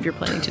 which I believe you're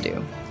planning to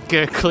do.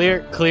 Good.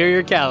 Clear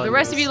your calendar. The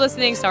rest of you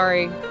listening,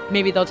 sorry.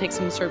 Maybe they'll take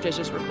some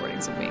surreptitious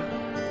recordings of me.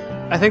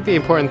 I think the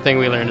important thing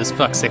we learned is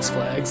fuck Six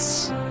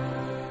Flags.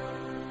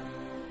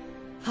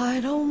 I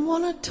don't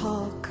want to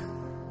talk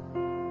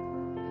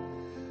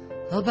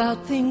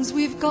about things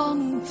we've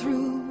gone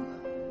through,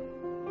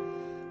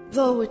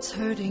 though it's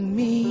hurting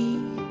me.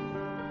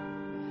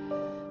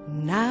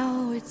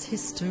 Now it's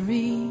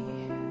history.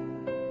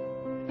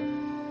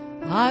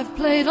 I've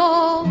played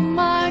all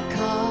my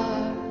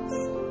cards,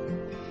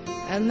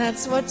 and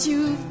that's what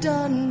you've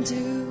done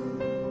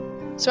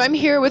too. So I'm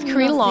here with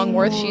Karina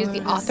Longworth. She is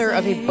the author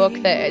of a book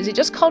that, is it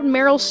just called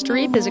Meryl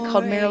Streep? Is it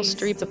called Meryl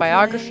Streep, the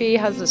biography?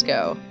 How does this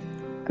go?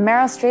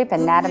 Meryl Streep,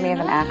 Anatomy of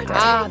an Actor.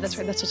 Ah, that's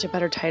right. That's such a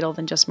better title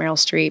than just Meryl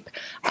Streep.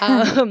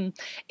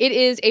 It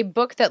is a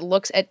book that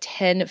looks at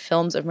 10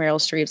 films of Meryl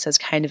Streep's as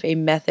kind of a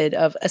method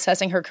of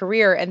assessing her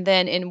career. And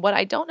then in what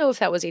I don't know if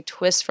that was a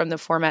twist from the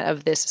format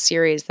of this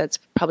series that's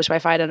published by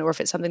Phaidon or if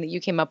it's something that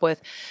you came up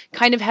with,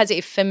 kind of has a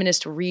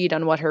feminist read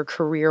on what her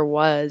career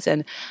was.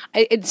 And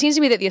it seems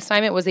to me that the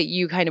assignment was that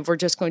you kind of were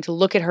just going to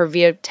look at her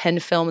via 10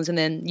 films and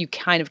then you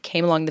kind of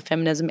came along the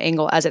feminism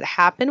angle as it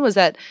happened. Was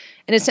that...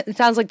 And it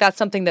sounds like that's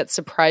something that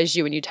surprised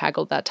you when you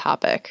tackled that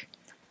topic.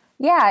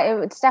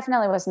 Yeah, it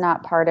definitely was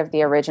not part of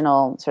the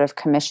original sort of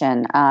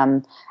commission.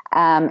 And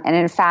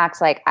in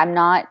fact, like, I'm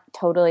not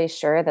totally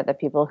sure that the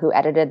people who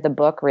edited the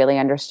book really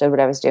understood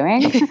what I was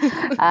doing.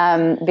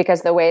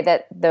 Because the way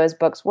that those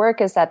books work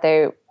is that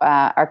they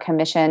are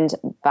commissioned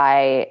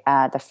by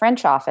the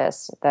French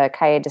office, the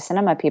Cahiers de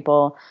Cinema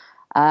people,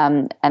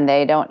 and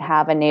they don't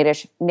have a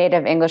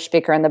native English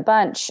speaker in the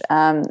bunch.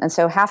 And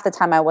so half the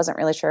time I wasn't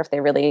really sure if they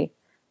really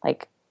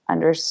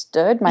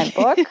understood my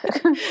book.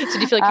 So do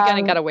you feel like you kind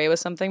of got away with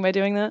something by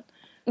doing that?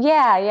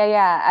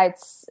 Yeah.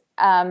 It's,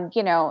 I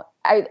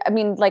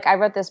mean, like, I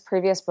wrote this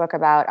previous book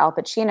about Al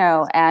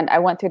Pacino, and I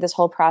went through this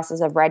whole process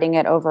of writing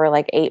it over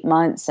like 8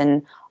 months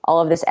and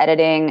all of this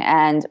editing.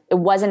 And it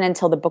wasn't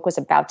until the book was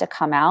about to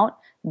come out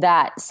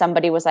that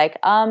somebody was like,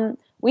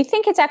 we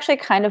think it's actually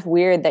kind of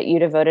weird that you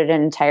devoted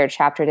an entire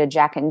chapter to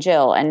Jack and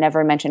Jill and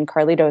never mentioned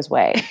Carlito's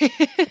Way.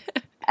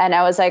 And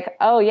I was like,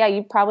 oh, yeah,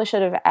 you probably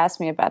should have asked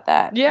me about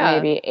that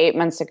maybe 8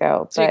 months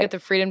ago. So you get the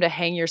freedom to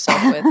hang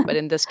yourself with, but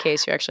in this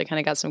case, you actually kind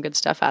of got some good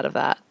stuff out of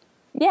that.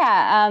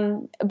 Yeah.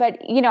 But,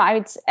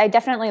 I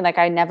definitely, like,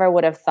 I never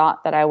would have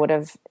thought that I would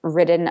have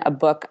written a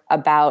book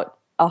about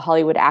a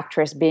Hollywood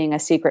actress being a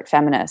secret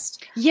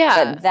feminist.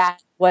 Yeah. But that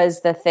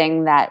was the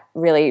thing that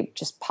really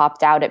just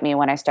popped out at me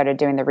when I started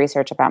doing the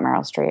research about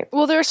Meryl Streep.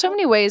 Well, there are so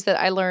many ways that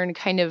I learned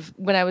kind of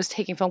when I was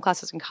taking film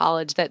classes in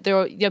college that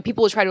there,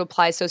 people will try to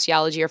apply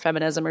sociology or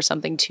feminism or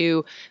something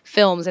to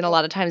films and a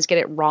lot of times get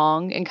it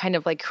wrong and kind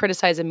of like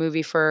criticize a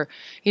movie for,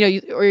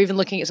 or even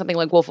looking at something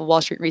like Wolf of Wall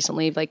Street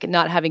recently, like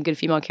not having good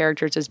female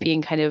characters as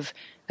being kind of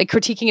like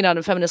critiquing it on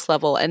a feminist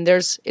level. And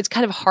it's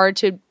kind of hard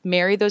to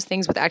marry those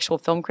things with actual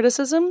film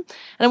criticism. And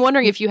I'm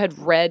wondering if you had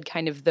read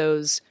kind of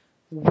those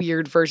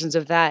weird versions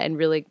of that and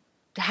really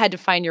had to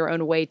find your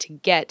own way to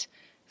get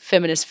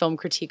feminist film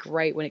critique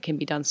right when it can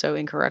be done so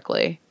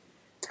incorrectly.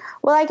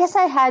 Well, I guess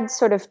I had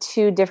sort of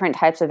two different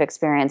types of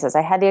experiences.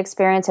 I had the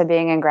experience of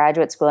being in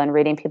graduate school and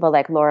reading people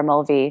like Laura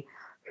Mulvey,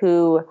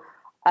 who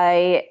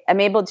I am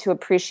able to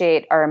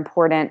appreciate are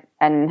important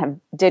and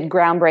did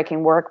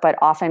groundbreaking work, but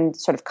often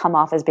sort of come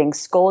off as being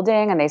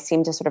scolding. And they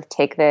seem to sort of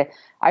take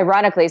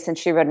ironically, since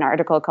she wrote an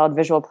article called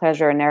Visual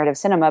Pleasure in Narrative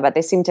Cinema, but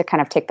they seem to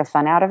kind of take the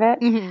fun out of it.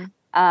 Mm-hmm.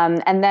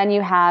 And then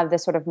you have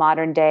this sort of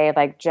modern day,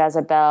 like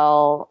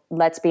Jezebel,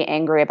 let's be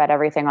angry about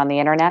everything on the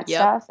internet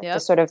stuff. Yep.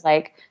 Just sort of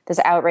like this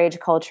outrage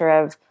culture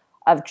of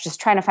just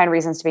trying to find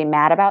reasons to be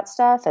mad about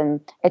stuff. And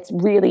it's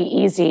really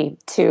easy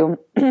to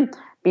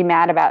be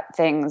mad about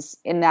things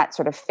in that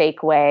sort of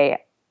fake way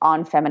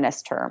on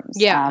feminist terms.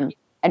 Yeah.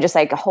 And just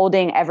like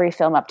holding every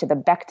film up to the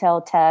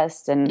Bechdel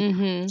test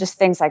and just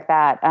things like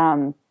that.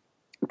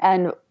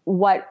 And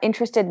what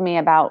interested me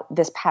about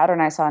this pattern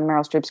I saw in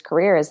Meryl Streep's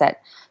career is that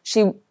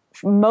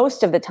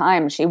most of the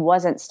time, she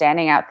wasn't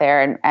standing out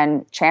there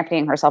and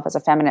championing herself as a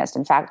feminist.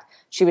 In fact,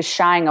 she was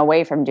shying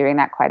away from doing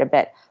that quite a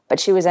bit. But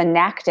she was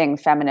enacting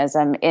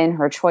feminism in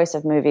her choice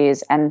of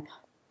movies and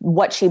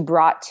what she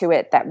brought to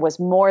it that was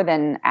more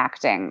than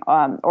acting,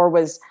 or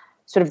was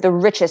sort of the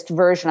richest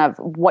version of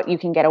what you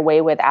can get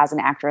away with as an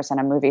actress and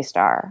a movie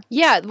star.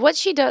 Yeah, what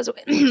she does,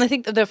 I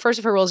think the first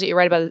of her roles that you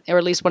write about, or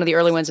at least one of the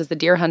early ones, is The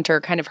Deer Hunter,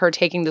 kind of her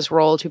taking this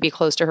role to be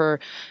close to her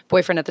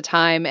boyfriend at the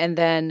time, and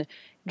then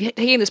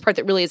taking this part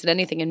that really isn't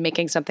anything and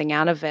making something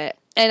out of it.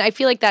 And I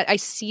feel like that I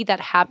see that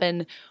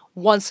happen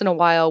once in a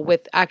while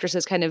with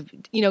actresses kind of,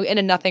 in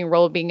a nothing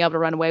role being able to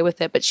run away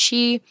with it. But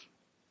she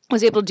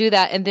was able to do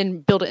that and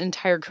then build an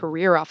entire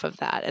career off of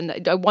that.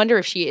 And I wonder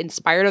if she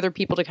inspired other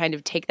people to kind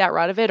of take that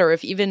route of it, or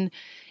if even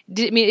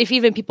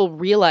people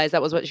realized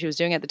that was what she was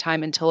doing at the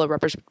time until a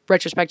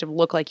retrospective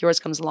look like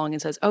yours comes along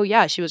and says, oh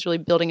yeah, she was really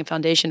building a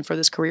foundation for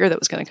this career that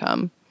was going to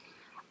come.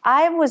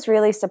 I was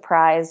really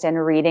surprised in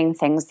reading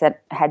things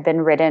that had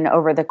been written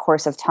over the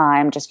course of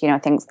time, just,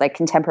 things like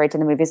contemporary to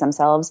the movies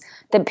themselves,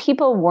 that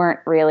people weren't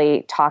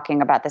really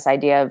talking about this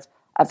idea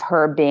of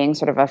her being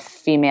sort of a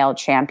female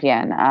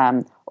champion,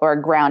 or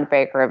a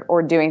groundbreaker,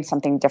 or doing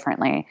something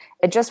differently.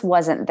 It just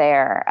wasn't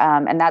there.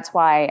 And that's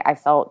why I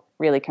felt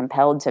really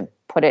compelled to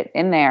put it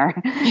in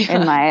there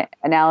in my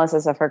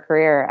analysis of her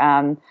career.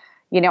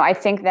 I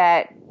think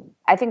that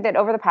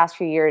over the past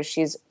few years,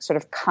 she's sort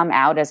of come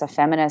out as a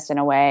feminist in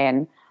a way,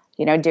 and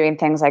doing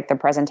things like the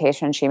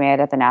presentation she made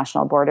at the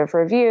National Board of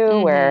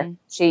Review, where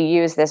she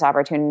used this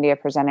opportunity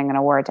of presenting an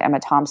award to Emma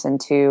Thompson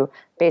to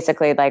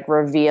basically like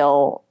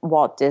reveal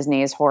Walt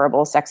Disney's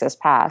horrible sexist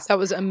past. That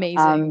was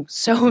amazing.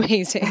 So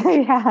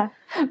amazing. Yeah.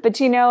 But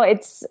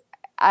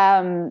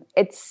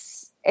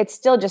it's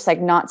still just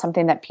like not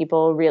something that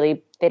people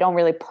they don't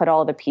really put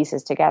all the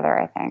pieces together,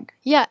 I think.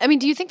 Yeah. I mean,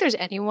 do you think there's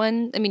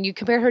anyone, you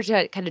compared her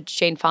to kind of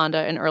Jane Fonda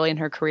and early in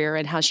her career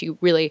and how she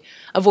really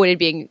avoided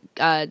being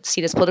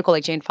seen as political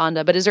like Jane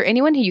Fonda, but is there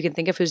anyone who you can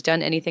think of who's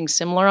done anything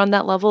similar on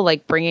that level,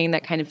 like bringing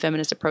that kind of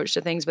feminist approach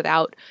to things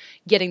without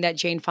getting that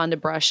Jane Fonda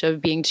brush of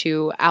being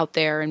too out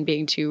there and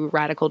being too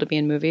radical to be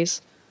in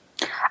movies?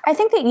 I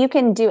think that you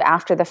can do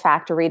after the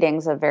fact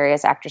readings of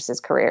various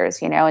actresses'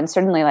 careers, and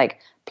certainly like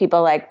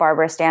people like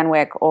Barbara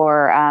Stanwyck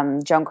or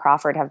Joan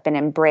Crawford have been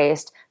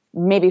embraced,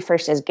 maybe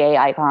first as gay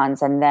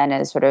icons and then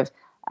as sort of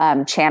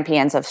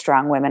champions of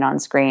strong women on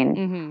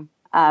screen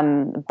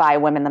by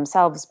women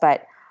themselves.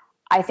 But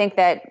I think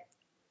that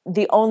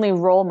the only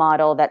role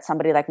model that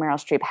somebody like Meryl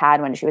Streep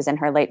had when she was in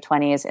her late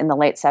 20s, in the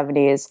late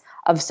 70s,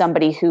 of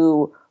somebody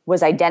who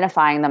was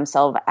identifying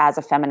themselves as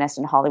a feminist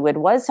in Hollywood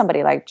was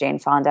somebody like Jane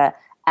Fonda.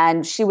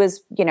 And she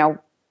was,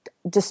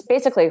 just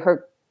basically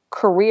her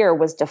career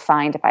was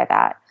defined by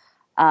that.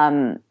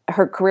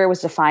 Her career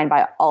was defined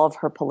by all of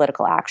her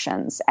political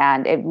actions,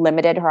 and it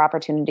limited her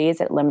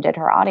opportunities. It limited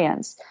her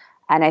audience.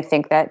 And I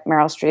think that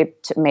Meryl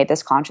Streep made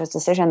this conscious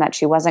decision that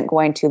she wasn't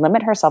going to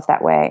limit herself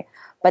that way,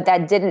 but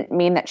that didn't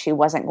mean that she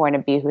wasn't going to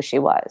be who she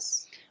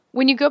was.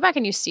 When you go back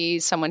and you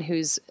see someone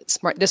who's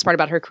this smart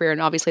about her career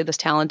and obviously this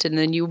talented, and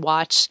then you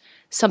watch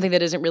something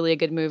that isn't really a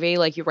good movie,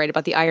 like you write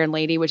about The Iron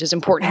Lady, which is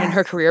important in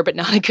her career, but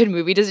not a good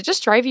movie, does it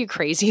just drive you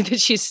crazy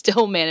that she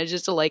still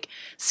manages to like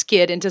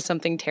skid into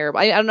something terrible?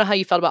 I don't know how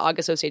you felt about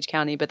August Osage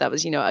County, but that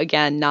was,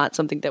 again, not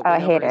something that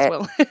went over as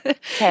well.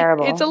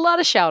 Terrible. It's a lot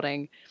of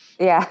shouting.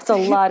 Yeah, it's a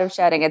lot of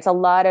shouting. It's a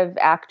lot of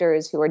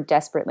actors who are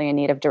desperately in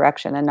need of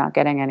direction and not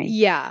getting any.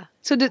 Yeah.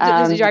 So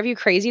does it drive you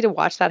crazy to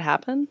watch that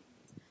happen?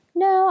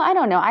 No, I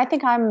don't know. I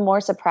think I'm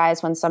more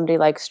surprised when somebody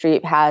like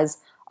Streep has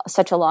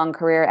such a long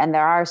career, and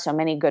there are so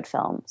many good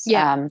films.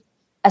 Yeah.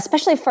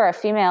 Especially for a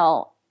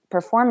female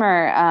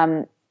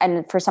performer,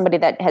 and for somebody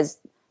that has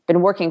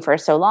been working for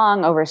so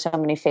long over so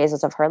many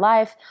phases of her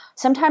life,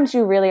 sometimes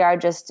you really are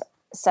just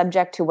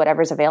subject to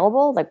whatever's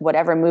available, like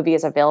whatever movie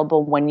is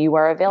available when you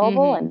are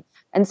available.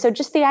 And so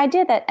just the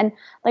idea that, and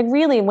like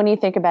really when you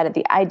think about it,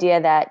 the idea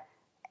that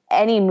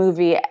any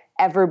movie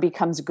ever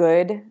becomes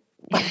good,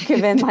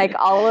 given like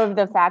all of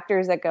the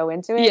factors that go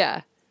into it.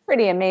 Yeah.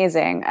 Pretty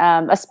amazing.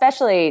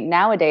 Especially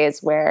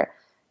nowadays where,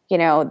 you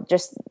know,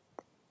 just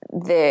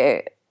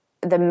the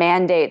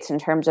mandates in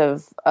terms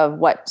of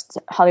what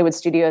Hollywood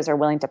studios are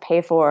willing to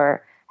pay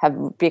for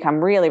have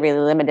become really, really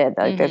limited.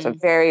 Like there's a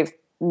very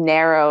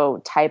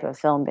narrow type of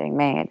film being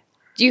made.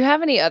 Do you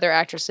have any other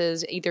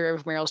actresses, either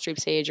of Meryl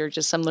Streep's age or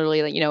just some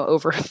literally, like, you know,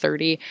 over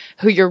 30,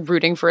 who you're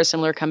rooting for a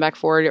similar comeback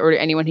for, or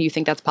anyone who you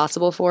think that's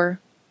possible for?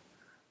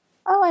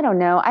 Oh, I don't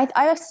know.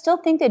 I still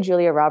think that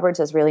Julia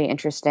Roberts is really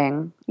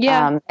interesting.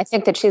 Yeah. I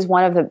think that she's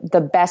one of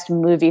the best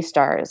movie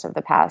stars of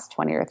the past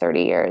 20 or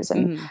 30 years.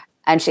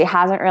 And she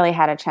hasn't really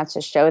had a chance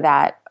to show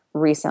that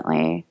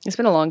recently. It's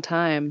been a long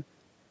time.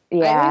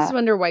 Yeah. I always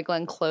wonder why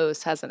Glenn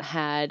Close hasn't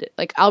had,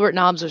 like, Albert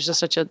Nobbs was just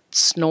such a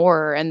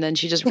snorer, and then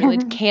she just really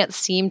can't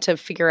seem to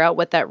figure out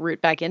what that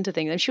route back into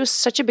things. And she was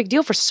such a big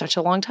deal for such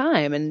a long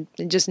time, and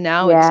just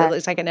now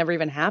it's like it never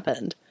even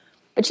happened.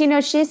 But, you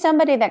know, she's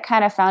somebody that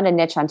kind of found a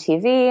niche on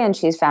TV, and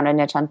she's found a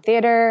niche on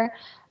theater.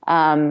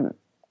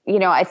 You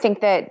know, I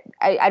think that,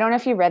 I don't know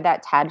if you read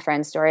that Tad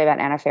Friend story about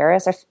Anna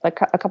Faris a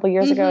couple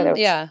years ago. That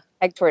was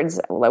pegged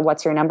towards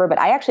What's Your Number? But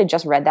I actually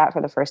just read that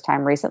for the first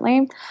time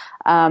recently.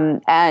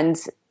 And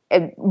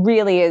it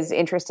really is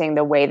interesting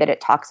the way that it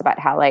talks about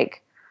how,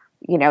 like,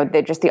 you know,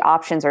 the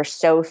options are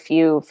so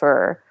few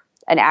for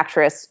an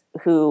actress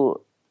who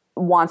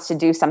wants to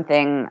do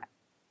something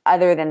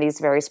other than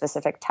these very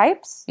specific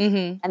types.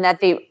 And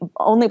that the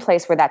only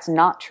place where that's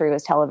not true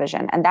is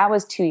television. And that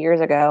was 2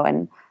 years ago.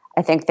 And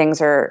I think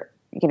things are,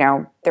 you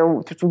know, there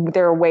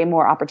are way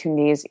more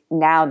opportunities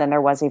now than there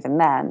was even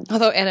then.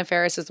 Although Anna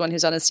Faris is the one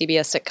who's on a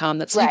CBS sitcom.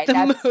 That's like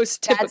the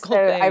most typical That's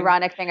the thing.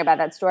 ironic thing about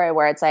that story,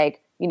 where it's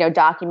like, you know,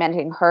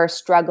 documenting her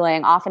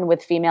struggling often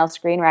with female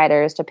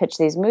screenwriters to pitch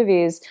these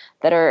movies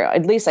that are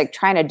at least like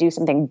trying to do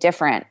something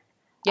different.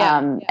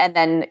 And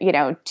then, you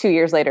know, 2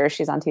 years later,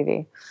 she's on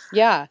TV.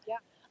 Yeah.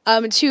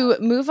 To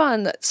move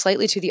on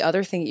slightly to the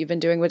other thing that you've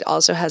been doing, which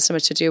also has so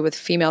much to do with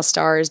female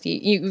stars,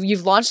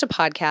 you've launched a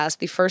podcast.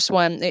 The first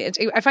one,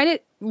 I find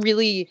it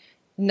really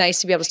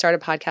nice to be able to start a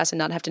podcast and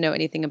not have to know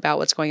anything about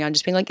what's going on.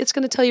 Just being like, it's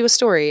going to tell you a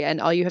story,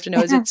 and all you have to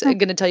know is it's going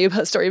to tell you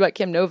about a story about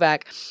Kim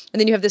Novak. And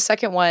then you have the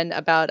second one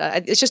about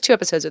it's just 2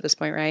 episodes at this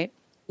point, right?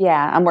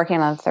 Yeah, I'm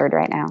working on the third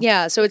right now.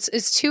 Yeah, so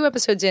it's 2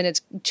 episodes in.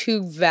 It's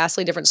 2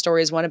 vastly different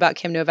stories. One about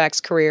Kim Novak's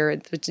career,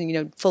 you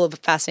know, full of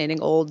fascinating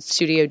old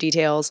studio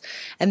details,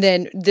 and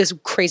then this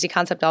crazy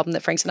concept album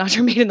that Frank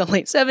Sinatra made in the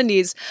late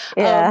 70s.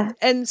 Yeah.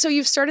 And so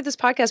you've started this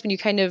podcast when you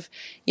kind of,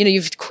 you know,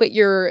 you've quit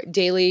your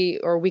daily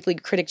or weekly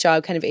critic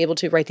job, kind of able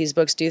to write these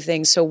books, do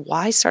things. So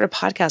why start a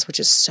podcast, which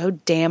is so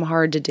damn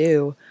hard to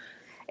do?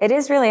 It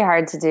is really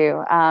hard to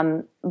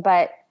do,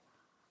 but.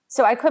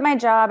 So I quit my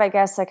job, I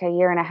guess, like a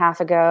year and a half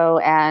ago,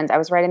 and I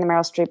was writing the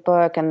Meryl Streep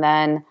book, and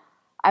then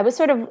I was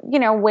sort of, you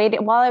know,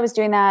 waiting while I was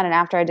doing that, and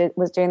after I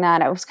was doing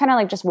that, I was kind of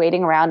like just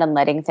waiting around and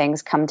letting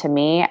things come to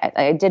me.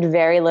 I did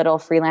very little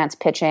freelance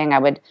pitching. I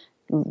would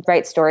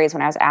write stories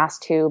when I was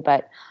asked to,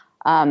 but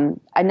I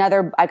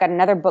got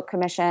another book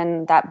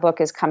commission. That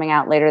book is coming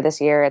out later this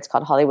year. It's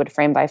called Hollywood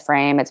Frame by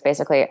Frame. It's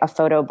basically a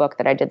photo book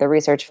that I did the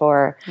research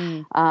for.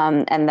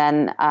 And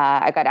then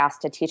I got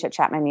asked to teach at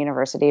Chapman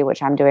University,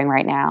 which I'm doing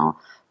right now.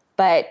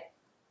 But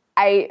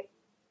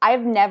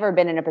I've never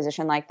been in a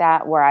position like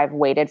that where I've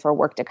waited for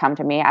work to come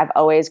to me. I've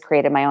always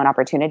created my own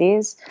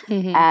opportunities.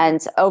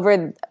 And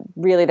over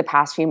really the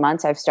past few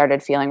months, I've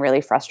started feeling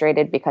really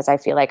frustrated because I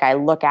feel like I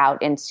look out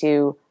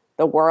into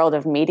the world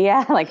of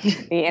media, like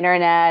the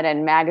internet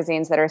and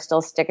magazines that are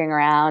still sticking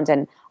around.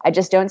 And I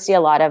just don't see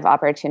a lot of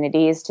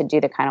opportunities to do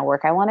the kind of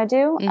work I want to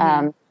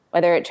do.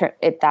 Whether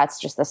that's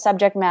just the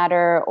subject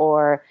matter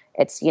or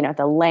it's, you know,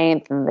 the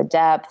length and the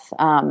depth.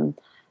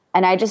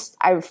 And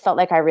I felt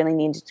like I really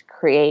needed to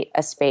create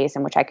a space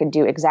in which I could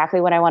do exactly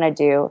what I want to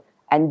do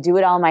and do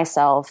it all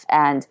myself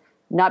and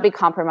not be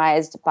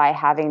compromised by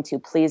having to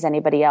please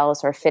anybody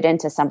else or fit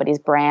into somebody's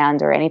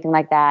brand or anything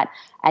like that.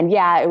 And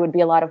yeah, it would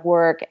be a lot of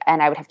work,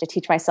 and I would have to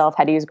teach myself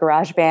how to use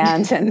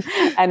GarageBand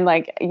and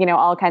like, you know,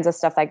 all kinds of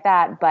stuff like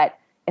that. But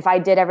if I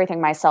did everything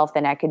myself,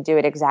 then I could do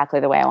it exactly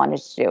the way I wanted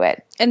to do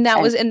it. And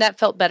that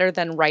felt better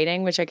than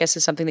writing, which I guess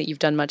is something that you've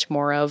done much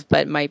more of,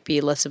 but might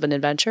be less of an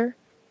adventure.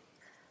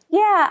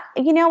 Yeah,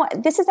 you know,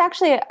 this is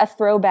actually a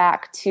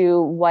throwback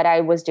to what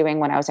I was doing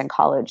when I was in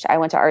college. I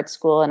went to art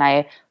school, and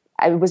I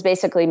was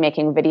basically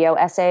making video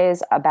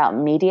essays about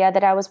media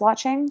that I was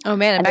watching. Oh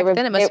man, and back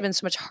then it must have been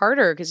so much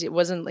harder because it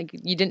wasn't like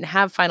you didn't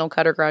have Final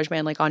Cut or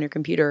GarageBand like on your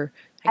computer.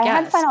 I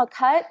guess. had Final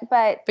Cut,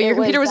 but your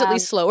computer was at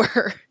least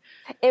slower.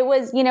 It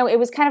was, you know, it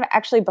was kind of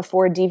actually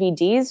before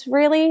DVDs,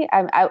 really.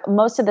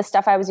 Most of the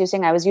stuff I was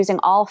using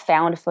all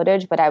found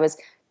footage, but I was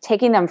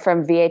taking them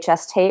from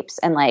VHS tapes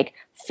and like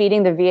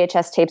feeding the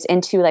VHS tapes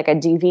into like a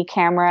DV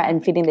camera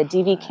and feeding the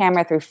DV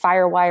camera through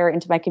FireWire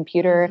into my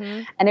computer.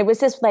 And it was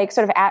this like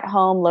sort of at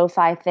home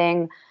lo-fi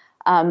thing.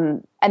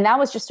 And that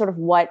was just sort of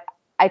what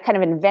I kind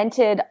of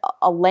invented,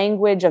 a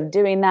language of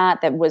doing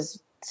that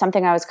was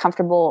something I was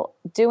comfortable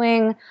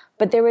doing,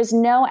 but there was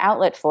no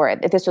outlet for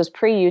it. This was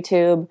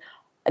pre-YouTube.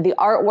 The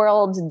art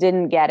world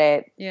didn't get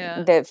it.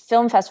 Yeah. The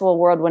film festival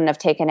world wouldn't have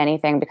taken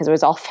anything because it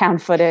was all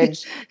found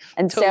footage.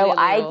 And Totally so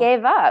I illegal.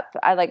 gave up.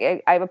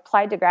 I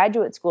applied to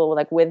graduate school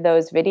like with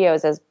those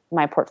videos as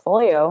my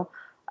portfolio.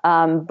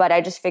 But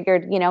I just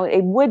figured,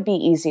 it would be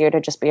easier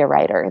to just be a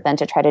writer than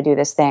to try to do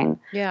this thing.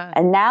 Yeah.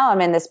 And now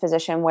I'm in this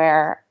position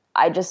where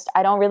I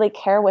don't really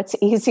care what's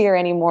easier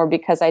anymore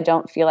because I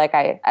don't feel like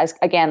I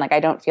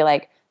don't feel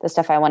like the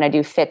stuff I want to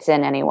do fits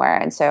in anywhere.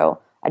 And so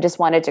I just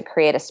wanted to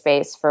create a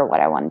space for what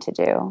I wanted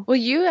to do. Well,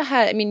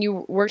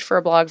 you worked for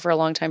a blog for a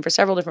long time, for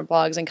several different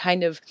blogs, and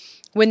kind of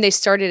when they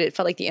started, it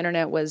felt like the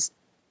internet was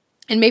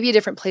in maybe a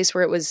different place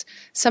where it was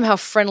somehow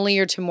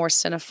friendlier to more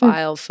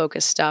cinephile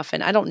focused stuff.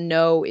 And I don't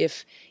know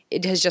if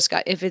it has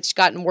if it's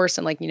gotten worse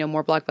and like,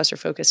 more blockbuster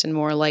focused and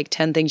more like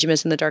 10 Things You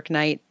Missed in the Dark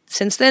Night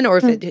since then, or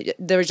if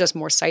there's just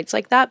more sites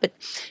like that. But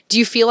do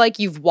you feel like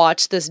you've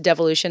watched this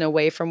devolution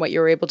away from what you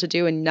were able to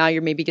do and now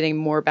you're maybe getting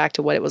more back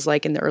to what it was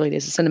like in the early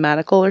days of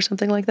Cinematical or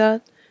something like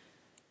that?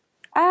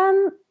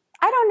 I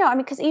don't know. I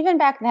mean, because even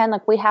back then,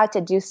 like we had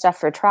to do stuff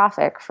for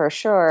traffic for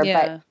sure.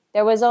 Yeah. But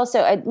there was also,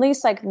 at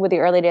least like with the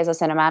early days of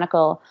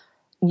Cinematical,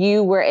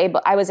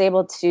 I was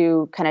able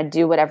to kind of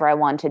do whatever I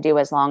wanted to do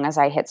as long as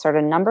I hit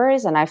certain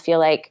numbers. And I feel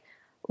like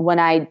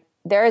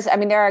there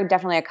are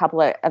definitely a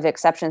couple of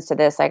exceptions to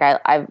this. Like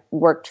I've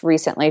worked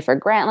recently for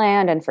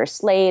Grantland and for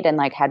Slate and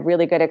like had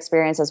really good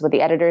experiences with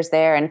the editors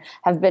there and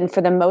have been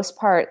for the most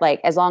part,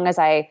 like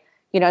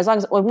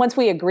once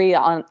we agree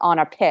on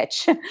a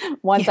pitch,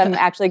 once I'm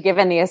actually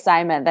given the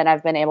assignment, then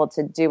I've been able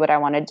to do what I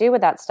want to do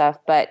with that stuff.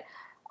 But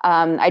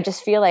I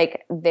just feel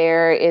like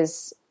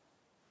there's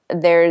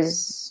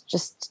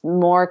just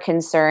more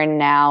concern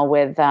now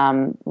with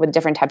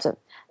different types of,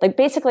 like,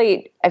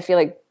 basically I feel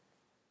like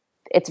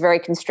it's very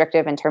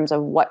constrictive in terms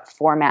of what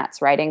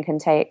formats writing can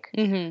take.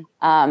 And,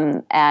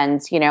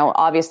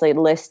 obviously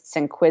lists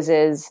and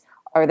quizzes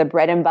are the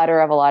bread and butter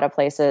of a lot of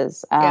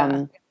places.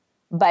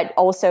 But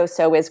also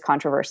so is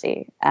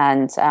controversy.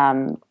 And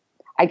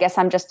I guess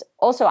I'm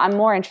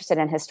more interested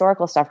in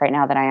historical stuff right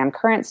now than I am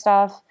current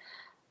stuff.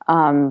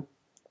 And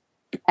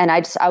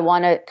I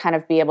want to kind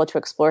of be able to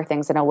explore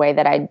things in a way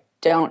that I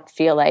don't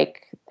feel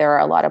like there are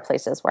a lot of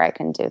places where I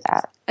can do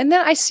that. And then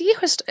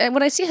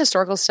when I see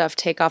historical stuff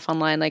take off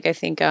online, like I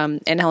think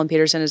Anne Helen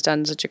Peterson has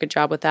done such a good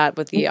job with that,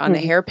 on the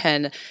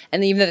hairpin,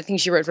 and even the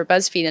things she wrote for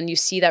BuzzFeed, and you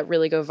see that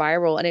really go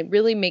viral, and it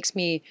really makes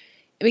me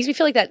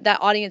feel like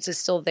that audience is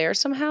still there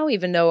somehow,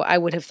 even though I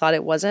would have thought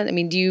it wasn't. I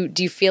mean, do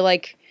you feel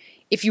like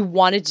if you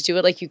wanted to do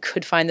it, like you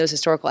could find those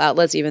historical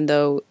outlets, even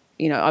though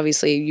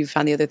obviously you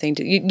found the other thing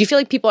do you feel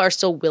like people are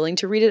still willing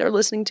to read it or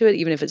listening to it,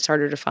 even if it's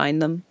harder to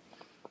find them?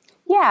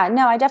 Yeah,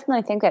 no, I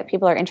definitely think that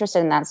people are interested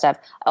in that stuff.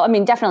 I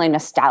mean, definitely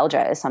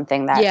nostalgia is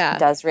something that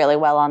does really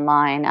well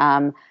online.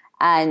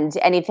 And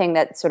anything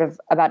that's sort of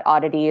about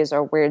oddities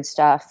or weird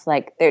stuff,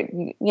 like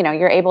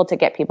you're able to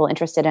get people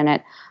interested in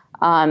it.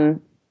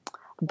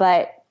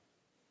 But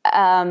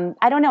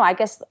I don't know. I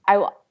guess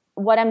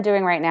what I'm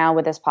doing right now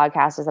with this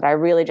podcast is that I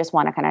really just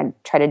want to kind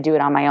of try to do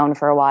it on my own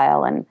for a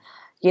while. And,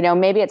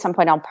 maybe at some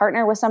point I'll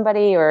partner with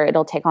somebody or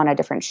it'll take on a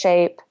different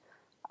shape.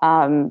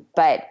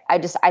 But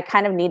I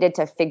kind of needed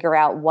to figure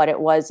out what it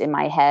was in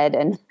my head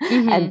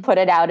and put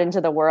it out into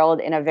the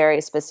world in a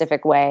very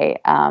specific way.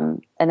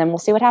 And then we'll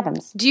see what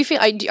happens. Do you feel,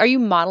 are you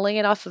modeling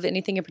it off of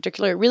anything in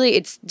particular? Really,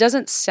 it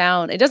doesn't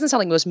sound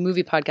like most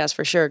movie podcasts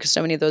for sure, because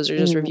so many of those are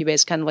just review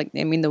based, kind of like,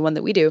 the one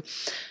that we do.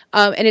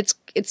 And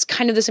it's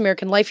kind of this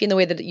American Life in the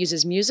way that it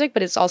uses music,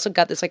 but it's also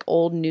got this like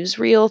old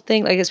newsreel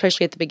thing, like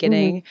especially at the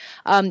beginning.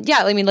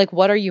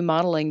 What are you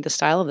modeling the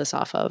style of this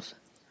off of?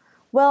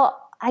 Well,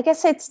 I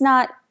guess it's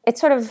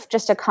sort of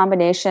just a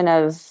combination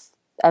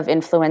of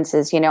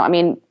influences,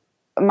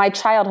 my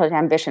childhood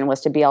ambition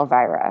was to be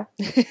Elvira.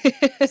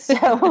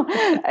 So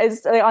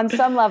on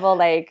some level,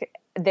 like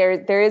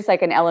there is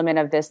like an element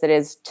of this that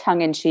is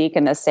tongue in cheek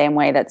in the same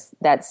way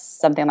that's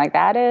something like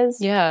that is.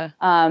 Yeah.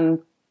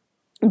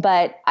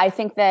 But I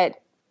think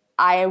that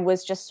I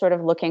was just sort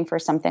of looking for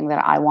something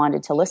that I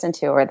wanted to listen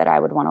to or that I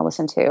would want to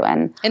listen to.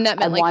 And that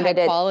meant high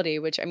quality,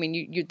 which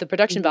the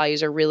production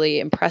values are really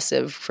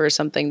impressive for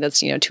something that's,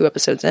 2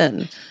 episodes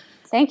in.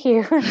 Thank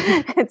you.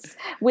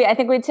 I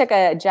think we took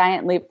a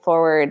giant leap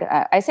forward.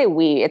 I say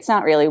we, it's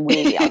not really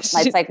we. It's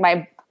like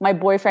my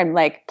boyfriend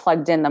like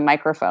plugged in the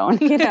microphone,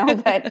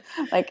 but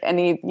and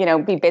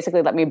he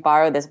basically let me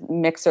borrow this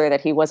mixer that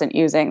he wasn't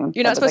using.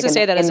 You're not supposed to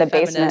say that as a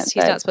feminist.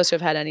 He's but, not supposed to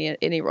have had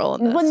any role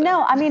in this. Well,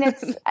 no,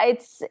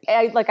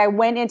 I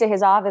went into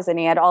his office and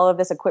he had all of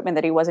this equipment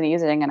that he wasn't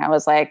using, and I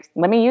was like,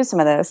 let me use some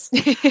of this.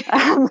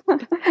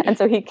 And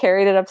so he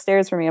carried it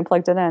upstairs for me and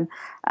plugged it in.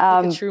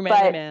 Like a true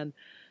man.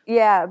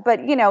 Yeah, but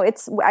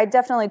I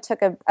definitely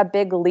took a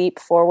big leap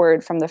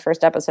forward from the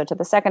first episode to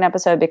the second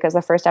episode, because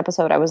the first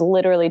episode I was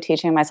literally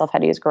teaching myself how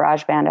to use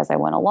GarageBand as I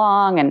went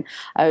along, and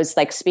I was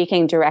like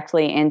speaking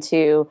directly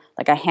into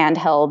like a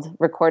handheld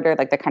recorder,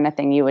 like the kind of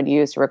thing you would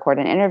use to record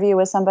an interview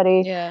with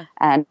somebody. Yeah.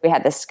 And we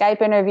had this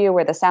Skype interview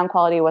where the sound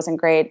quality wasn't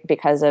great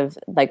because of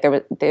like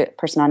the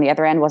person on the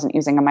other end wasn't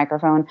using a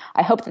microphone.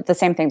 I hope that the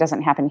same thing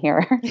doesn't happen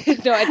here.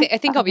 No, I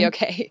think I'll be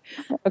okay.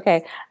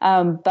 Okay.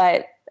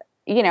 But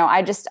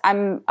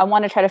I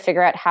want to try to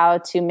figure out how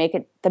to make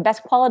it the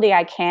best quality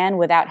I can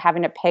without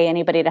having to pay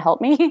anybody to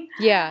help me.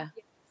 Yeah.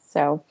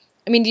 So,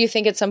 I mean, do you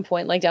think at some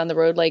point, like down the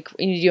road, like,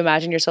 do you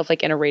imagine yourself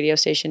like in a radio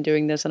station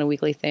doing this on a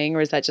weekly thing,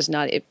 or is that just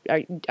not it?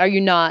 Are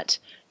you not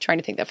trying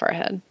to think that far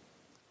ahead?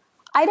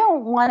 I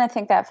don't want to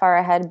think that far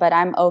ahead, but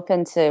I'm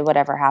open to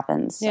whatever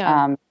happens.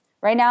 Yeah.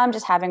 Right now, I'm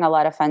just having a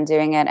lot of fun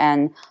doing it.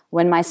 And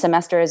when my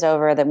semester is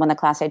over, when the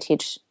class I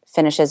teach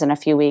finishes in a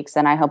few weeks,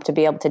 then I hope to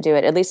be able to do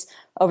it at least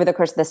over the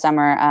course of the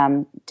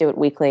summer, do it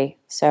weekly.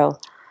 So,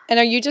 and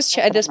are you just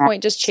at this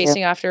point just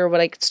chasing after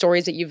like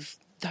stories that you've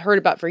heard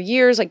about for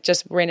years, like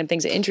just random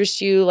things that interest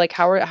you? Like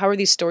how are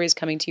these stories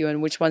coming to you,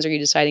 and which ones are you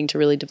deciding to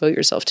really devote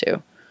yourself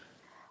to?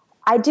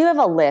 I do have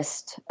a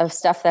list of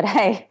stuff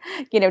that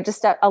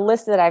just a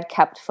list that I've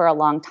kept for a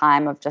long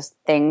time of just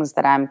things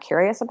that I'm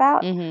curious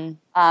about.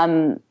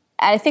 Mm-hmm.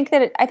 I think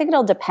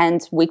it'll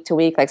depend week to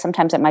week. Like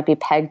sometimes it might be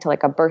pegged to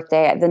like a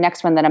birthday. The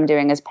next one that I'm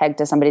doing is pegged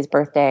to somebody's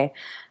birthday.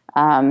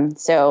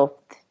 So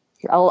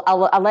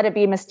I'll let it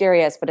be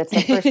mysterious, but it's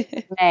the first week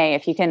of May.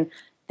 If you can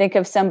think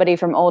of somebody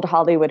from old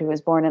Hollywood who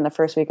was born in the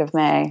first week of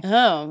May.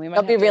 Oh,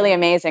 it'll be really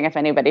amazing if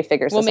anybody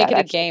figures this out. We'll make it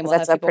a game.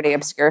 That's a pretty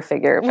obscure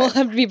figure. We'll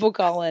have people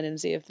call in and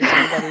see if there's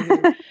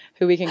anybody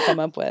who we can come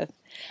up with.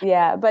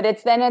 Yeah, but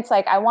it's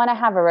like I want to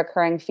have a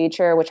recurring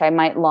feature, which I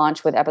might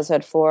launch with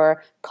episode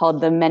 4,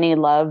 called The Many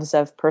Loves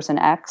of Person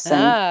X.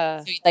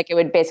 And like it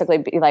would basically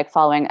be like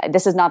following,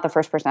 this is not the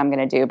first person I'm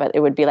going to do, but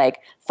it would be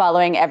like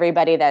following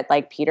everybody that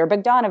like Peter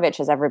Bogdanovich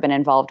has ever been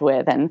involved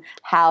with and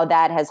how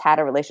that has had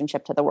a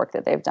relationship to the work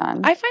that they've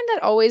done. I find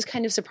that always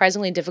kind of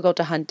surprisingly difficult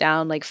to hunt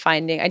down, like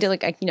finding, I did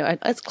like, a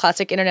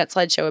classic internet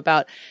slideshow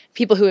about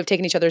people who have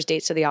taken each other's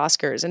dates to the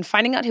Oscars and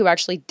finding out who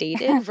actually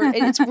dated.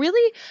 It's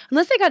really,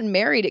 unless they got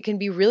married, it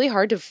can be really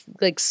hard to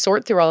like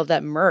sort through all of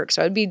that murk.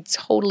 So I'd be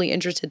totally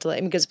interested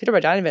to because Peter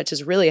Bogdanovich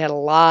has really had a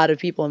lot of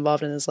people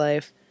involved in his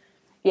life.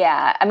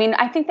 Yeah. I mean,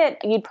 I think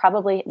that you'd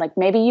probably like,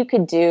 maybe you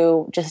could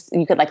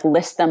like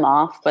list them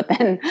off, but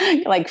then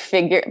like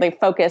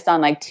focus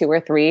on like 2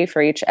 or 3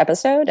 for each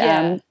episode.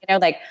 Yeah.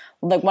 Like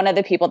one of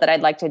the people that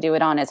I'd like to do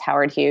it on is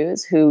Howard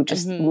Hughes, who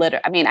just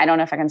I mean, I don't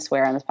know if I can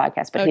swear on this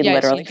podcast, but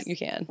literally, you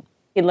can.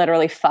 He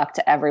literally fucked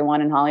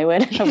everyone in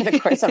Hollywood over the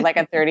course of like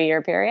a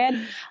 30-year period.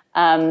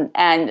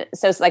 And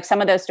so it's like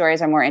some of those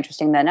stories are more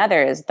interesting than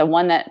others. The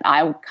one that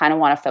I kind of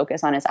want to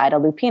focus on is Ida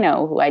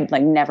Lupino, who I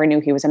like never knew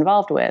he was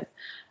involved with.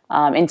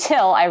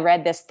 Until I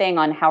read this thing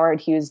on Howard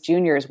Hughes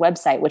Jr.'s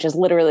website, which is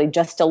literally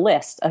just a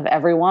list of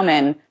every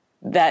woman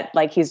that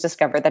like he's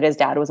discovered that his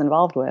dad was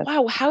involved with.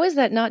 Wow. How is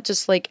that not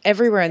just like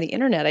everywhere on the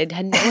internet? I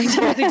had no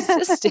idea it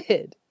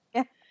existed.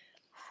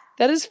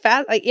 That is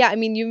fast. Like, yeah, I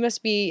mean, you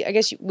must be, I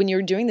guess when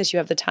you're doing this, you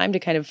have the time to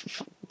kind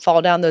of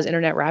fall down those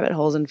internet rabbit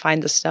holes and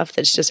find the stuff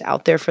that's just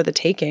out there for the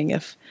taking.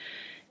 That's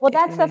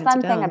the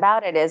fun thing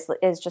about it is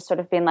just sort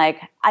of being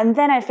like, and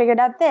then I figured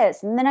out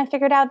this, and then I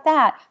figured out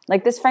that.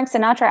 Like this Frank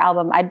Sinatra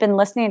album, I'd been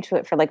listening to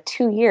it for like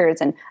 2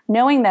 years and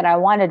knowing that I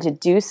wanted to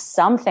do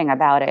something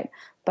about it,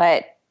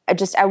 but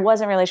I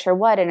wasn't really sure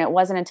what. And it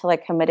wasn't until I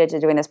committed to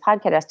doing this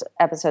podcast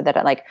episode that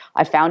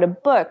I found a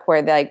book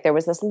where there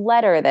was this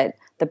letter that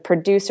the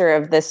producer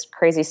of this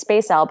crazy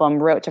space album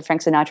wrote to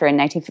Frank Sinatra in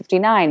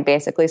 1959,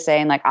 basically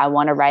saying like, I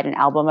want to write an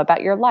album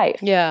about your life.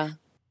 Yeah.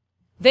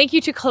 Thank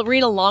you to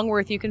Karina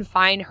Longworth. You can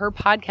find her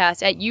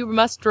podcast at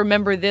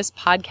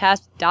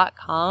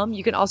youmustrememberthispodcast.com.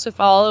 You can also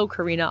follow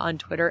Karina on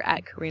Twitter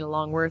at Karina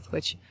Longworth,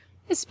 which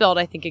is spelled,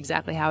 I think,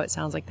 exactly how it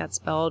sounds like that's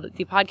spelled.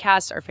 The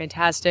podcasts are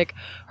fantastic.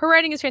 Her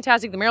writing is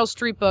fantastic. The Meryl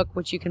Streep book,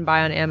 which you can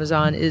buy on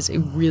Amazon, is a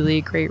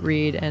really great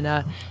read.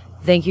 And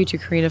thank you to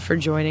Karina for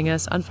joining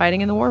us on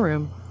Fighting in the War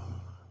Room.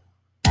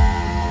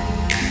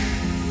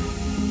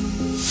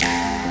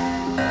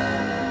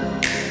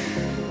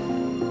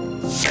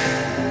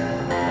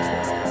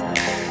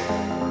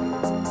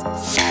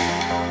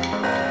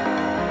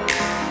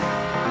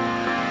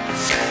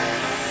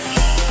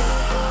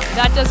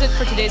 That does it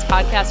for today's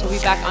podcast. We'll be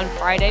back on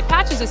Friday.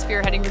 Patches is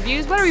spearheading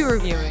reviews. What are we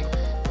reviewing?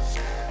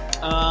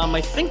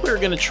 I think we're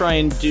going to try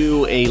and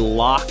do a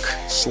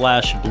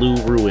Lock/Blue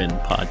Ruin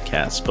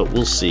podcast, but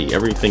we'll see.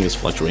 Everything is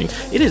fluctuating.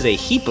 It is a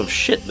heap of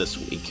shit this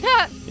week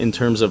in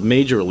terms of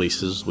major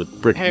releases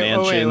with Brick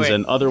Mansions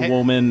and Other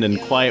Woman and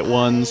Quiet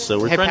Ones, so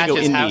we're trying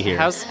Patches, to go indie here.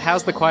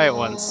 How's the Quiet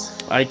Ones?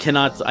 I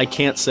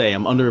can't say.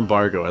 I'm under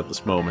embargo at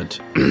this moment.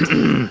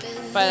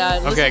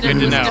 But okay, good to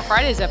know. Listen to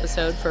Friday's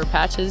episode for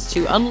Patches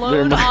to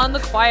unload on the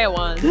Quiet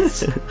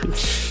Ones.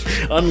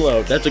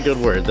 Unload. That's a good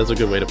word. That's a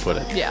good way to put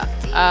it.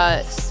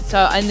 Yeah.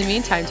 So in the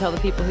meantime, tell the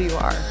people who you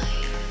are.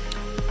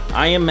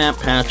 I am Matt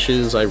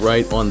Patches. I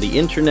write on the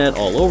internet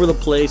all over the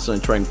place,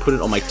 and I try and put it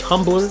on my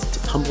Tumblr. It's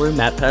Tumblr,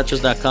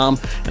 mattpatches.com,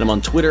 and I'm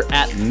on Twitter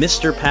at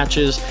Mr.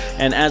 Patches.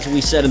 And as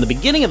we said in the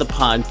beginning of the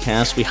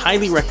podcast, we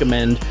highly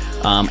recommend,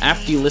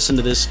 after you listen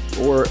to this,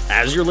 or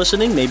as you're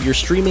listening, maybe you're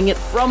streaming it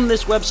from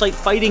this website,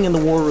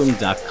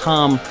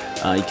 fightinginthewarroom.com.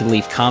 You can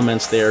leave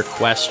comments there,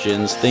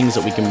 questions, things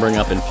that we can bring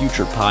up in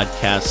future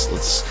podcasts.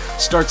 Let's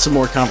start some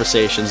more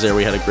conversations there.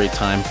 We had a great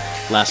time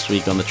last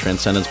week on the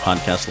Transcendence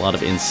podcast, a lot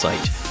of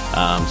insight.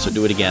 So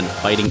do it again,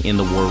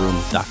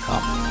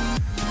 fightinginthewarroom.com.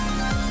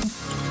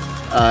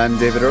 I'm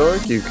David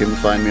Ehrlich. You can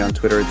find me on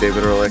Twitter at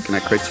David Ehrlich and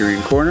at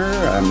Criterion Corner.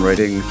 I'm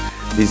writing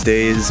these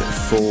days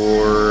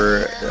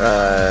for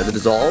The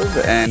Dissolve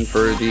and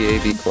for the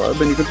AV Club,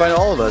 and you can find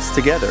all of us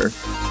together,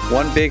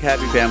 one big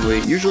happy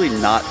family, usually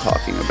not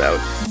talking about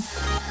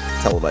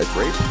televised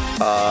rape,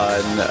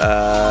 on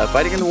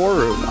Fighting in the War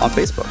Room on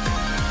Facebook.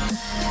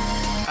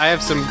 I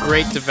have some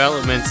great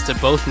developments to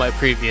both my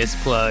previous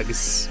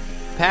plugs.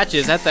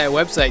 Patches, at that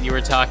website you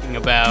were talking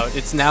about,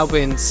 it's now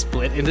been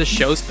split into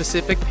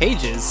show-specific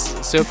pages.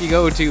 So if you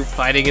go to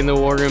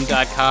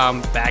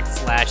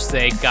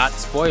fightinginthewarroom.com/say got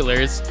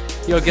spoilers,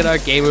 you'll get our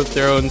Game of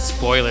Thrones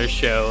spoiler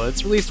show.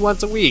 It's released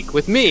once a week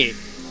with me,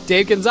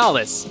 Dave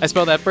Gonzalez. I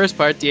spelled that first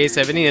part,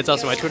 DA17. It's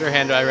also my Twitter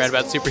handle. I write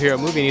about superhero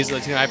movie news,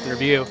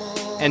 Latino-Review.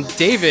 And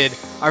David,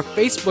 our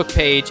Facebook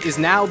page is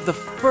now the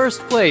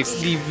first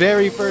place, the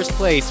very first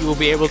place you will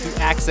be able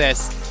to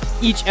access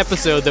each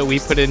episode that we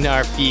put in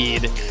our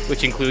feed,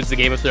 which includes the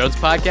Game of Thrones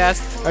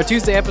podcast. Our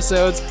Tuesday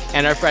episodes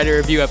and our Friday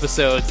review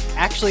episodes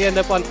actually end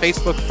up on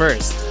Facebook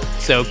first.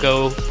 So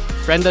go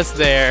friend us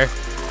there.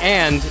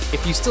 And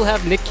if you still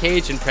have Nick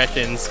Cage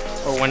impressions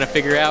or want to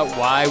figure out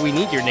why we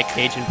need your Nick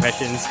Cage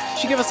impressions,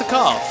 you should give us a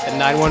call at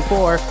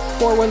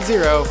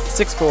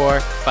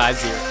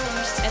 914-410-6450.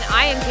 And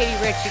I am Katie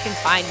Rich. You can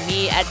find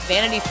me at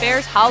Vanity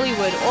Fairs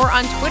Hollywood or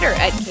on Twitter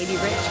at Katie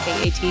Rich,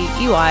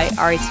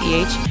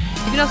 KATEYRITH.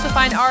 You can also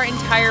find our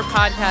entire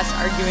podcast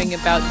arguing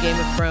about Game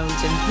of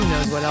Thrones and who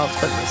knows what else,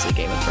 but mostly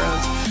Game of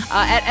Thrones,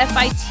 at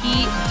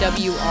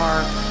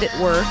FITWR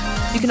Fitworth.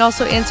 You can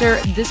also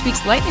answer this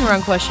week's lightning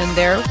round question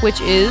there,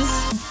 which is,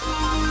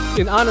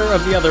 in honor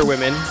of the other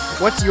women,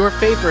 what's your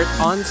favorite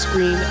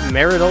on-screen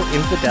marital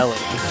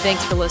infidelity?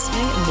 Thanks for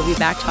listening, and we'll be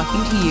back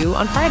talking to you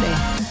on Friday.